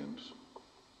the remains.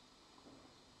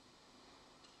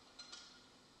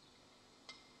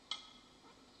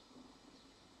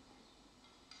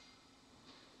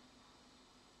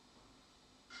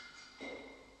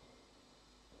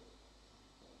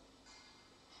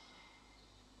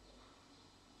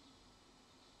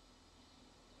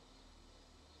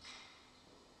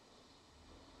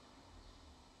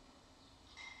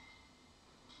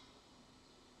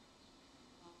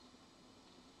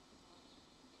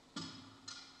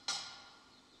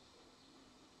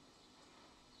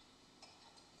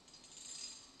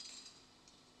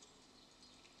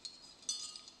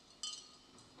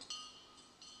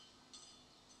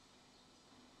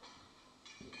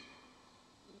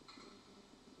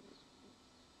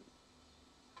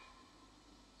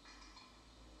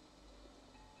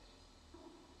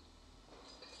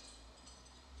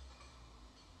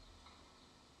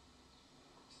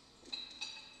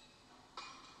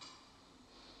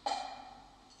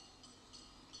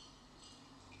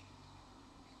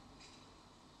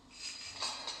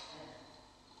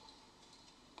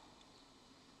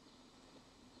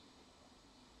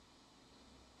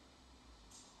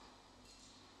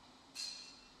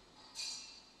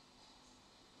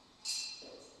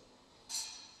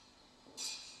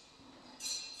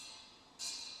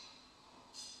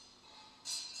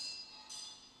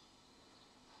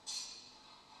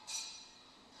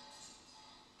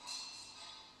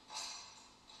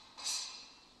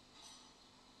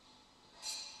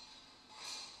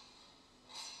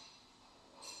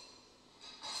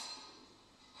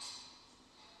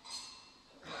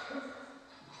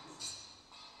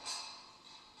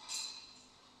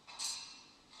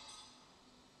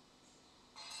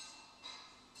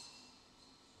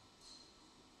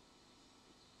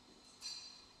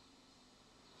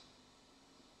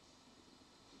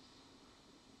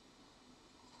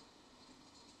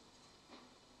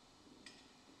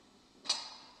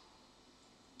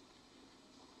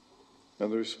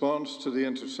 And the response to the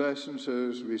intercessions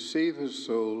is, receive his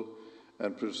soul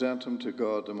and present him to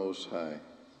God the Most High.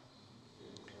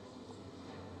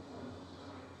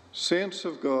 Saints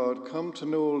of God, come to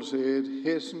Noel's aid,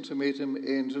 hasten to meet him,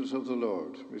 angels of the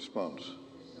Lord. Response.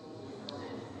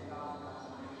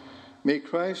 May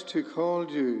Christ, who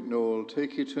called you, Noel,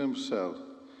 take you to himself.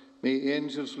 May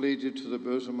angels lead you to the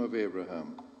bosom of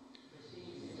Abraham.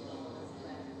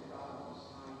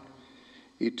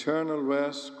 Eternal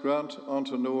rest grant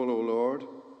unto Noel, O Lord,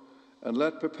 and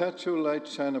let perpetual light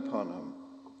shine upon him.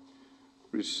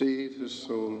 Receive his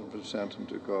soul and present him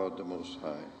to God the Most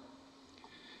High.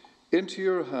 Into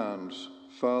your hands,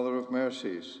 Father of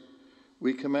mercies,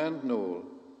 we commend Noel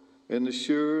in the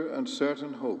sure and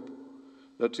certain hope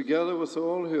that together with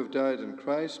all who have died in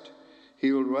Christ,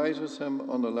 he will rise with him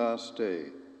on the last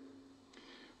day.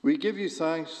 We give you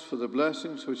thanks for the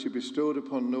blessings which you bestowed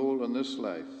upon Noel in this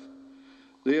life.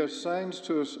 They are signs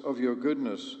to us of your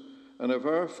goodness and of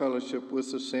our fellowship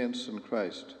with the saints in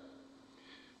Christ.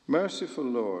 Merciful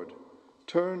Lord,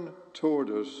 turn toward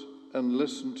us and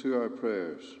listen to our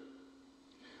prayers.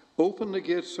 Open the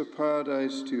gates of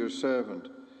paradise to your servant,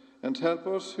 and help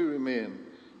us who remain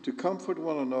to comfort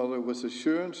one another with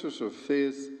assurances of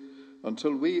faith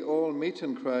until we all meet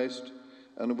in Christ,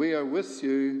 and we are with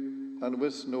you and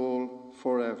with Noel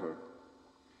forever.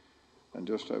 And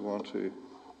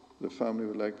the family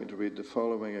would like me to read the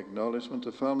following acknowledgement.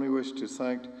 The family wish to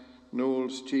thank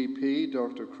Noel's GP,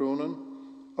 Dr. Cronin,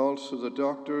 also the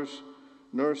doctors,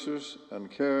 nurses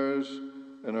and carers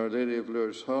in Our Lady of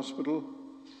Lourdes Hospital,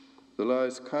 the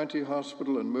Louth County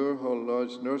Hospital and Moorhall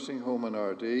Lodge Nursing Home in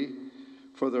Ardee,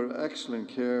 for their excellent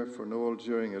care for Noel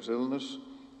during his illness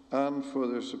and for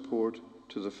their support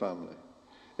to the family.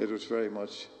 It was very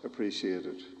much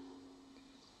appreciated.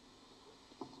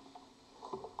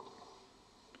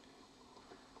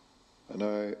 And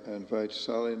I invite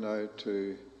Sally now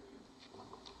to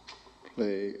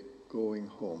play Going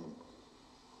Home.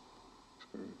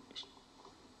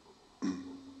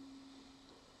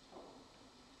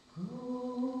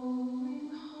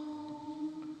 Going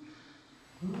home,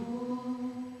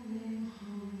 going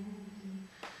home,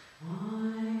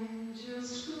 I'm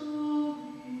just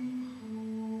going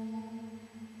home.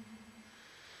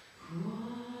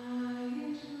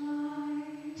 Quiet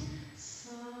night,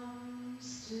 sun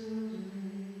still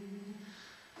day,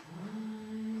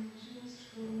 I'm just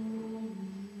going home.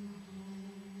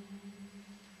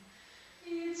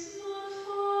 It's not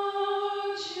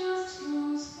far, just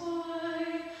goes by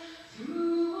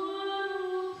through one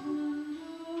open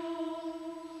door.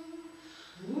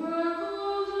 Work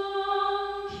all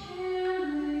done, care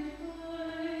laid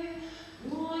by,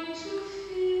 going to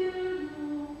fear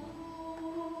no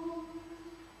more.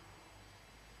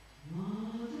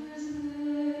 Mother's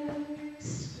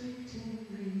expectation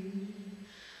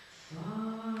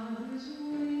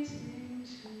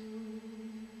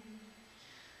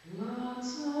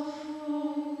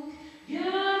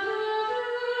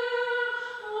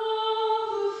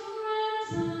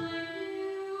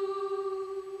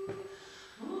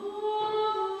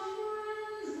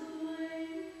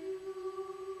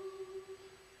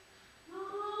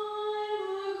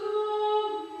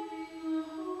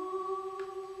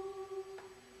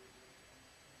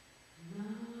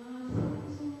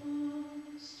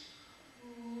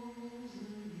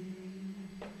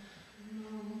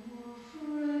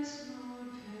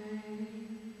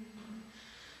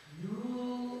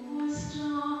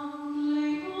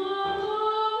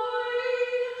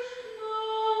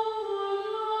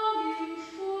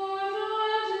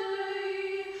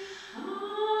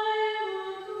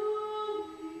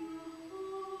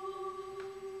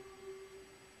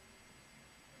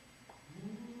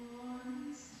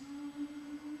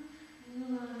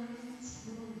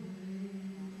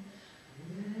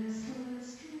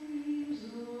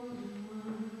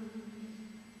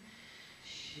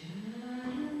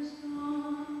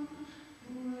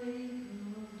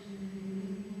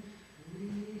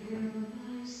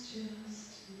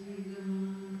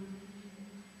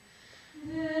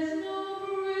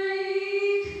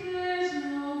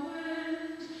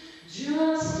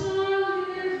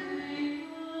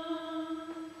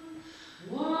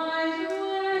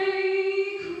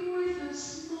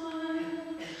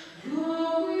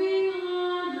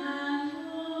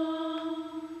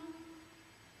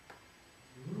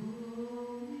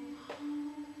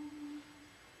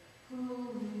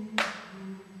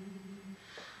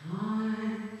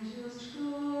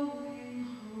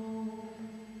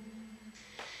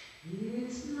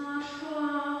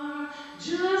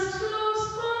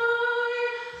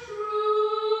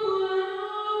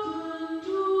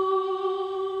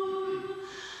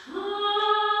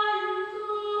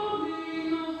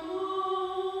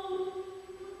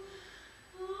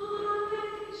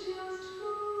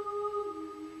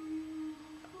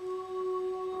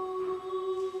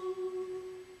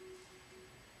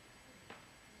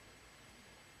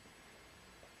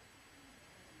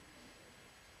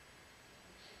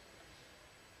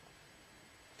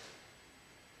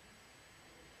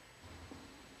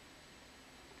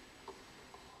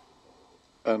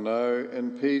And now,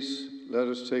 in peace, let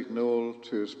us take Noel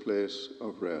to his place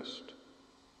of rest.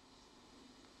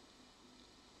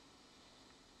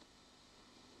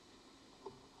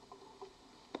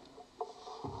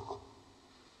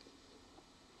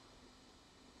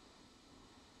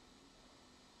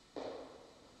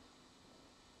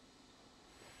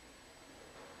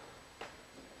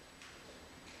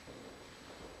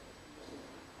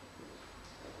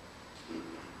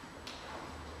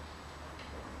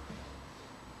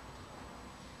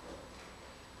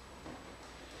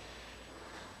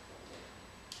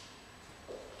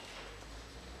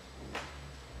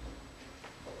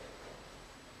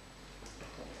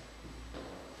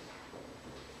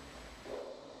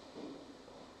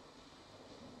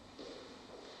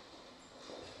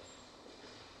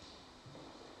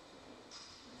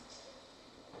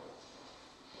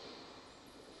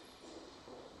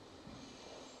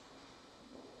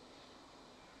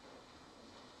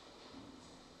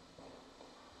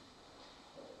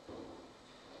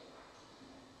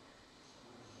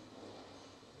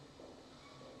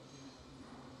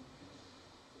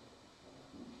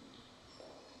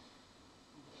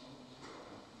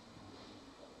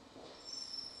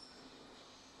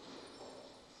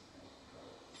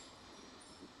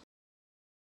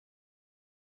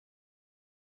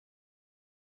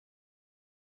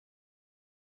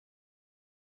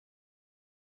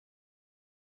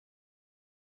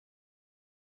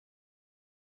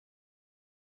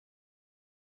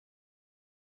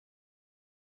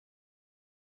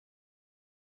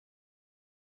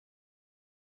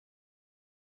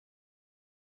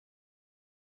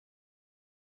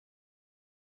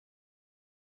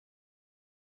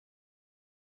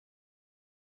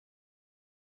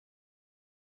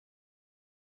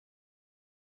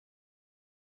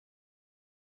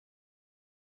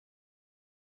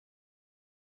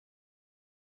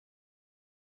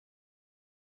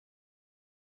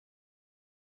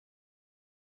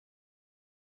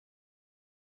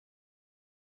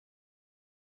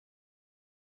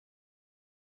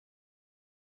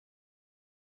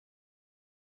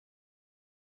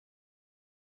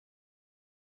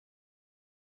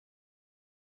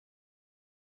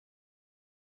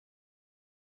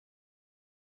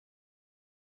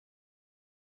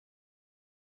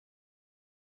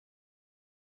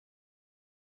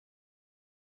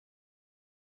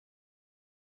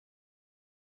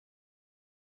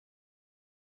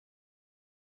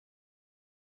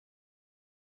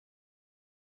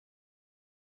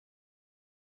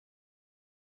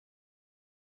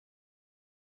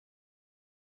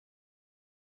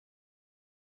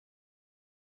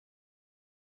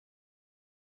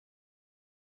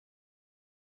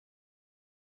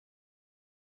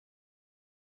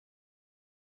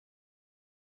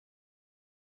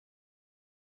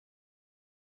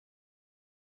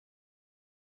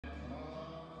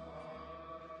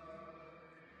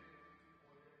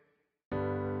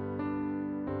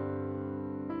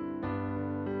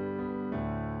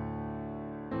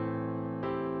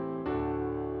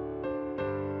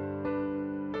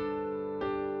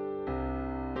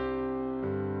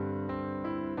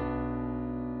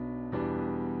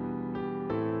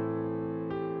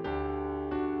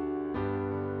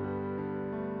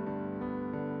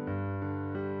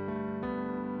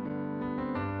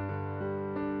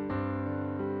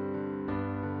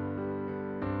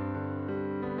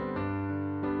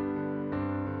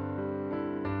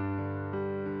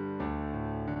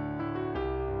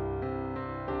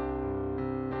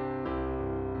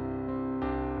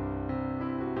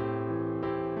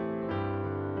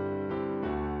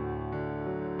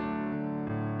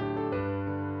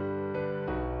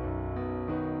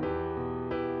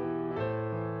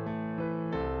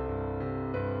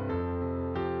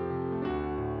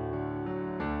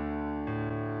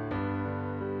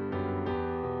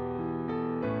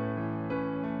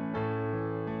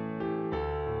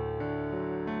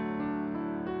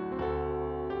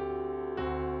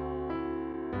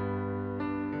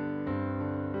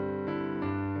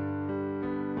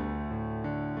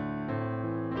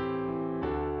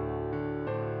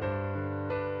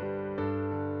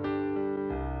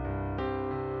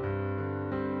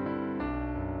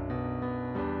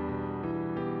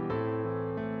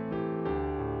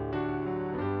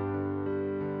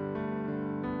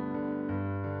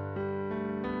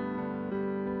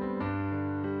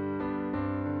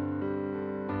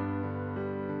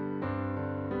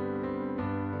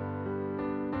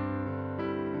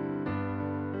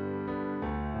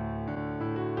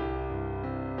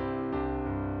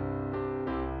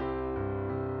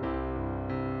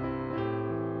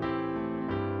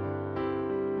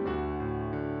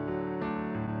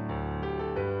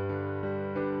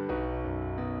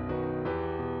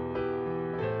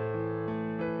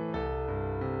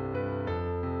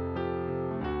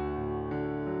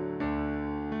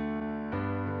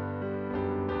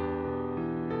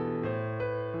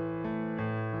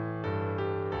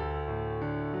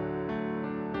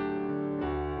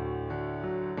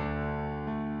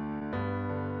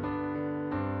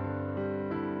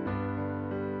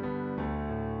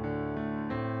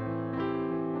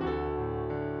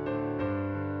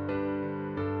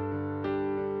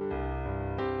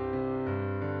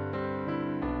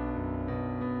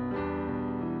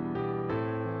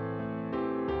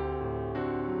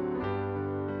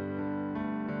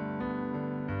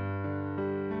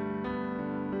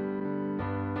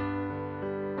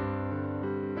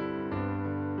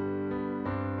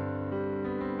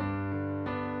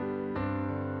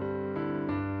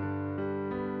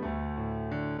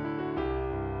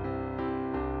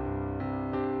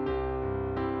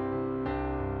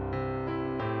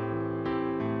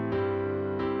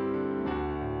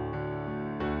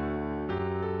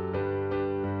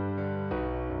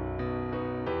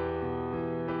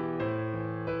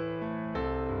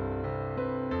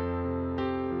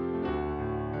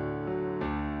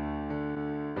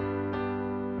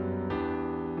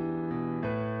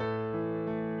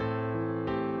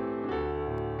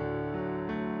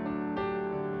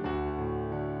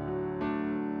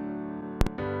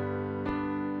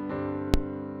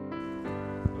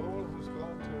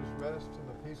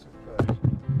 peace of Christ.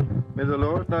 May the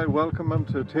Lord now welcome him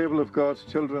to the table of God's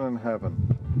children in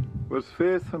heaven. With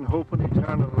faith and hope in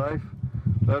eternal life,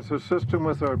 let us assist him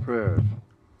with our prayers.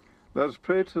 Let us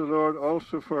pray to the Lord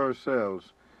also for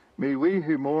ourselves. May we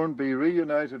who mourn be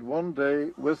reunited one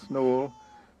day with Noel.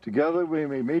 Together we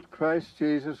may meet Christ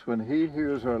Jesus when he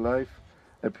who is our life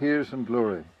appears in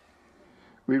glory.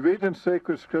 We read in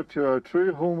sacred scripture our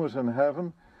true home is in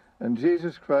heaven, and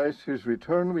Jesus Christ, whose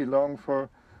return we long for,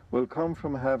 will come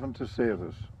from heaven to save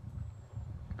us.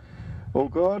 O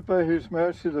God, by whose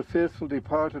mercy the faithful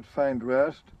departed find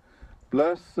rest,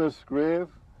 bless this grave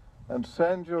and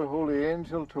send your holy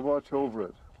angel to watch over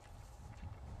it.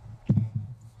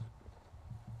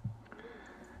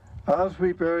 As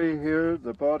we bury here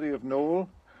the body of Noel,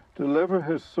 deliver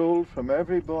his soul from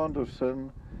every bond of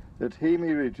sin, that he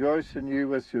may rejoice in you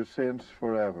with your saints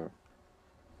forever.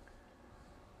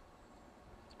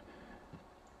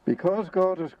 Because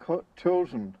God has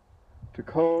chosen to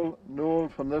call Noel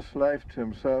from this life to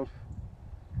himself,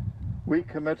 we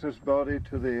commit his body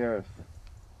to the earth.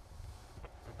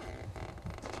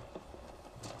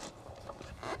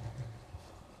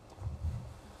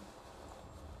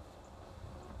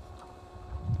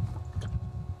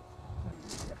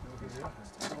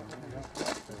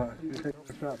 You take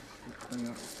the trap.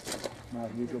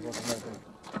 You go back to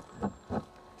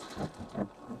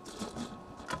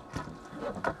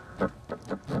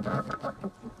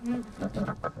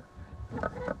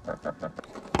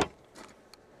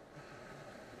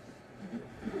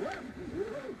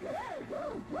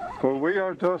For we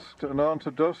are dust, and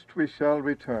unto dust we shall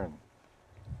return.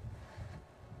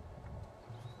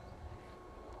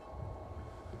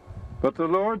 But the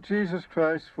Lord Jesus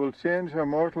Christ will change our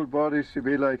mortal bodies to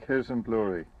be like his in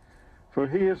glory. For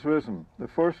he is risen, the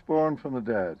firstborn from the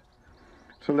dead.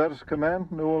 So let us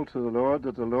commend Noel to the Lord,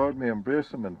 that the Lord may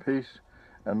embrace him in peace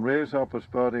and raise up his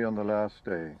body on the last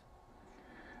day.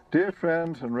 Dear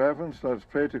friends, in reverence, let us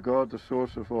pray to God, the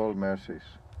source of all mercies.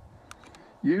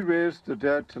 You raised the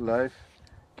dead to life.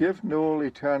 Give Noel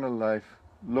eternal life,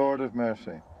 Lord of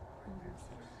mercy.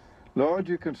 Lord,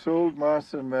 you consoled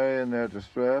Martha and Mary in their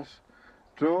distress.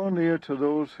 Draw near to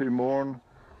those who mourn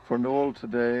for Noel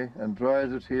today, and dry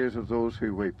the tears of those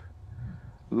who weep.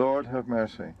 Lord, have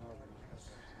mercy.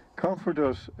 Comfort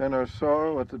us in our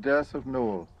sorrow at the death of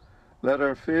Noel. Let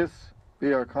our faith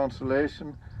be our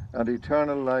consolation, and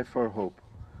eternal life our hope.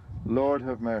 Lord,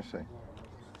 have mercy.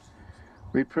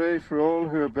 We pray for all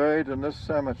who are buried in this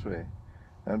cemetery,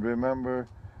 and remember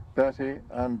Betty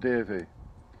and Davy,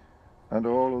 and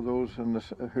all of those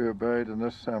who are buried in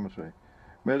this cemetery.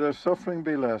 May their suffering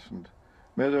be lessened.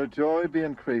 May their joy be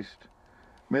increased.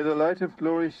 May the light of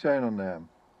glory shine on them,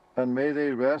 and may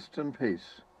they rest in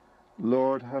peace.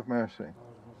 Lord, have mercy.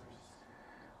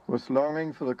 With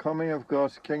longing for the coming of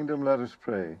God's kingdom, let us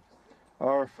pray.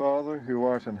 Our Father, who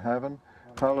art in heaven,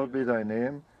 hallowed be thy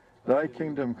name. Thy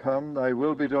kingdom come, thy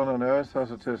will be done on earth as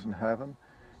it is in heaven.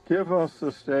 Give us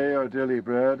this day our daily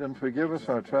bread, and forgive us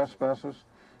our trespasses,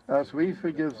 as we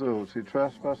forgive those who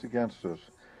trespass against us.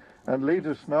 And lead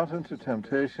us not into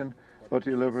temptation, but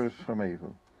deliver us from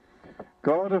evil.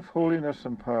 God of holiness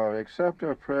and power, accept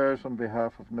our prayers on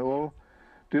behalf of Noel.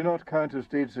 Do not count his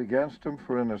deeds against him,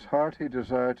 for in his heart he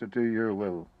desired to do your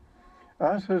will.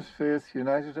 As his faith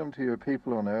united him to your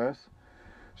people on earth,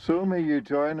 so may you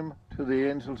join him to the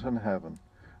angels in heaven.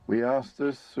 We ask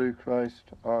this through Christ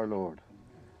our Lord.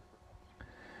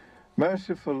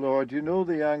 Merciful Lord, you know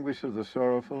the anguish of the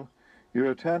sorrowful. You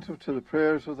are attentive to the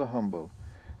prayers of the humble.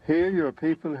 Hear your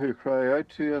people who cry out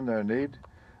to you in their need,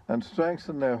 and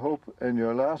strengthen their hope in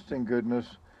your lasting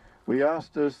goodness. We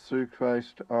ask this through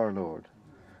Christ our Lord.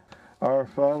 Our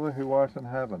Father, who art in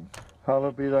heaven,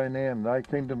 hallowed be thy name. Thy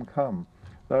kingdom come.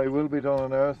 Thy will be done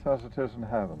on earth as it is in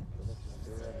heaven.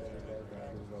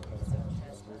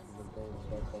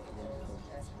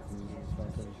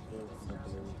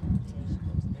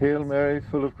 Hail Mary,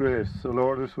 full of grace, the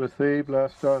Lord is with thee.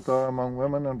 Blessed art thou among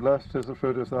women, and blessed is the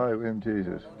fruit of thy womb,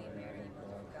 Jesus.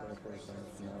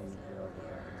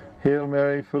 Hail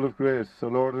Mary, full of grace, the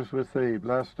Lord is with thee.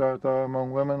 Blessed art thou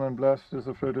among women, and blessed is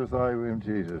the fruit of thy womb,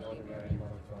 Jesus.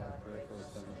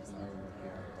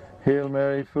 Hail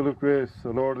Mary, full of grace,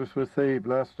 the Lord is with thee.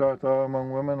 Blessed art thou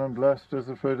among women, and blessed is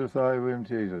the fruit of thy womb,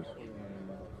 Jesus.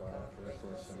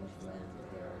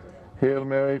 Hail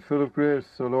Mary, full of grace,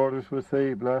 the Lord is with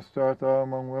thee. Blessed art thou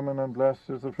among women, and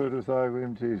blessed is the fruit of thy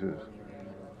womb, Jesus.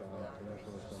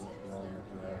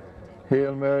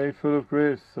 Hail Mary, full of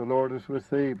grace, the Lord is with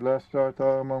thee. Blessed art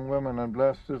thou among women, and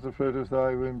blessed is the fruit of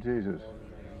thy womb, Jesus.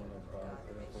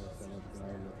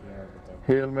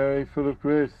 Hail Mary, full of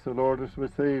grace, the Lord is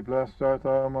with thee. Blessed art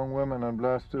thou among women, and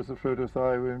blessed is the fruit of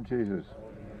thy womb, Jesus.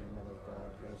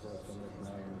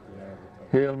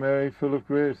 Hail Mary, full of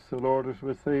grace, the Lord is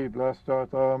with thee. Blessed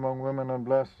art thou among women, and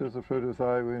blessed is the fruit of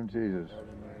thy womb, Jesus.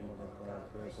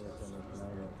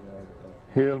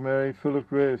 Hail Mary, full of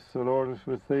grace, the Lord is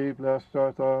with thee. Blessed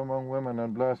art thou among women,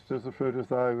 and blessed is the fruit of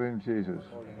thy womb, Jesus.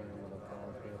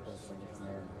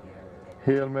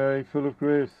 Hail Mary, full of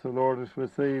grace, the Lord is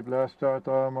with thee. Blessed art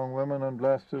thou among women, and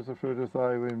blessed is the fruit of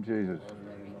thy womb, Jesus.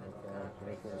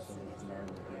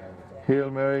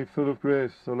 Hail Mary, full of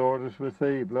grace, the Lord is with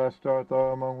thee. Blessed art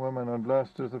thou among women, and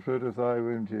blessed is the fruit of thy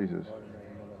womb, Jesus.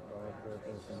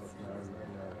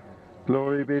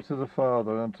 Glory be to the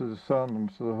Father, and to the Son, and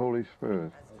to the Holy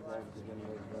Spirit.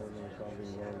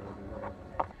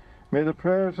 May the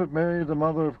prayers of Mary, the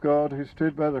Mother of God, who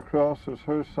stood by the cross as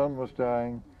her Son was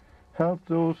dying, help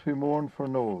those who mourn for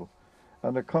Noel,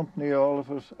 and accompany all of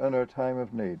us in our time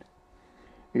of need.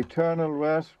 Eternal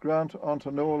rest grant unto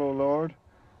Noel, O Lord,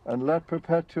 and let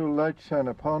perpetual light shine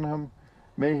upon him.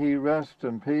 May he rest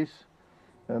in peace,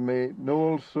 and may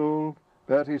Noel's soul,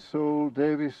 Betty's soul,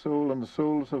 Davy's soul, and the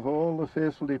souls of all the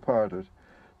faithful departed,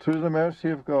 through the mercy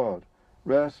of God,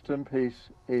 rest in peace.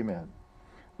 Amen.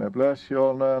 May I bless you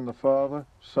all now in the Father,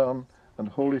 Son, and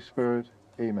Holy Spirit.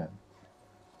 Amen.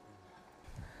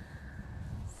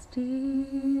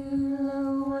 Steal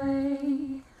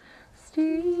away,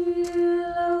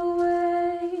 steal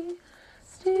away,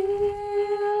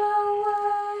 steal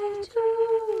away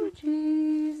to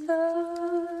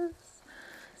Jesus.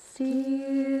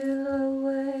 Steal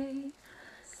away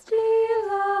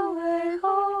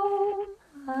home.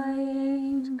 I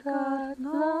ain't got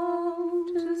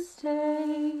long to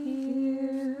stay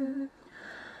here.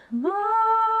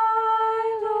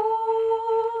 My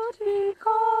Lord, He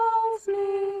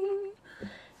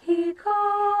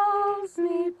calls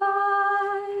me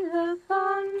by the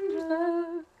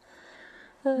thunder,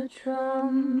 the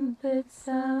trumpet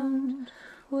sound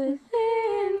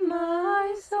within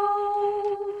my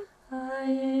soul. I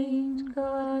ain't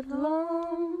got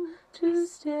long to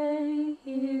stay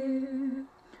here.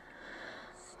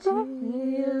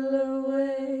 Steal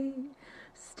away,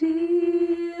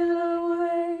 steal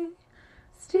away,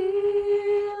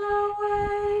 steal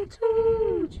away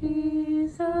to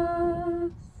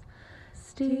Jesus.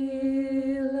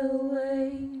 Steal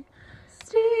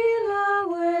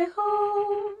away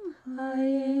home. I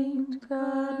ain't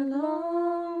got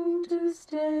long to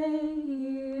stay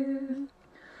here.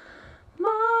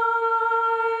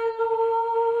 My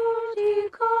Lord, He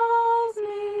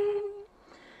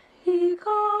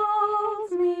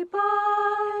calls me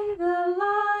by the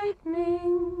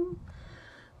lightning,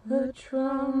 the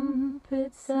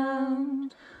trumpet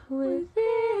sound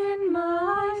within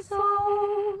my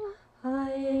soul.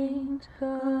 I ain't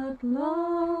got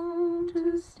long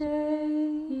to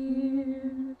stay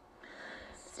here.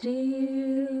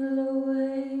 Steal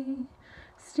away,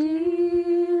 steal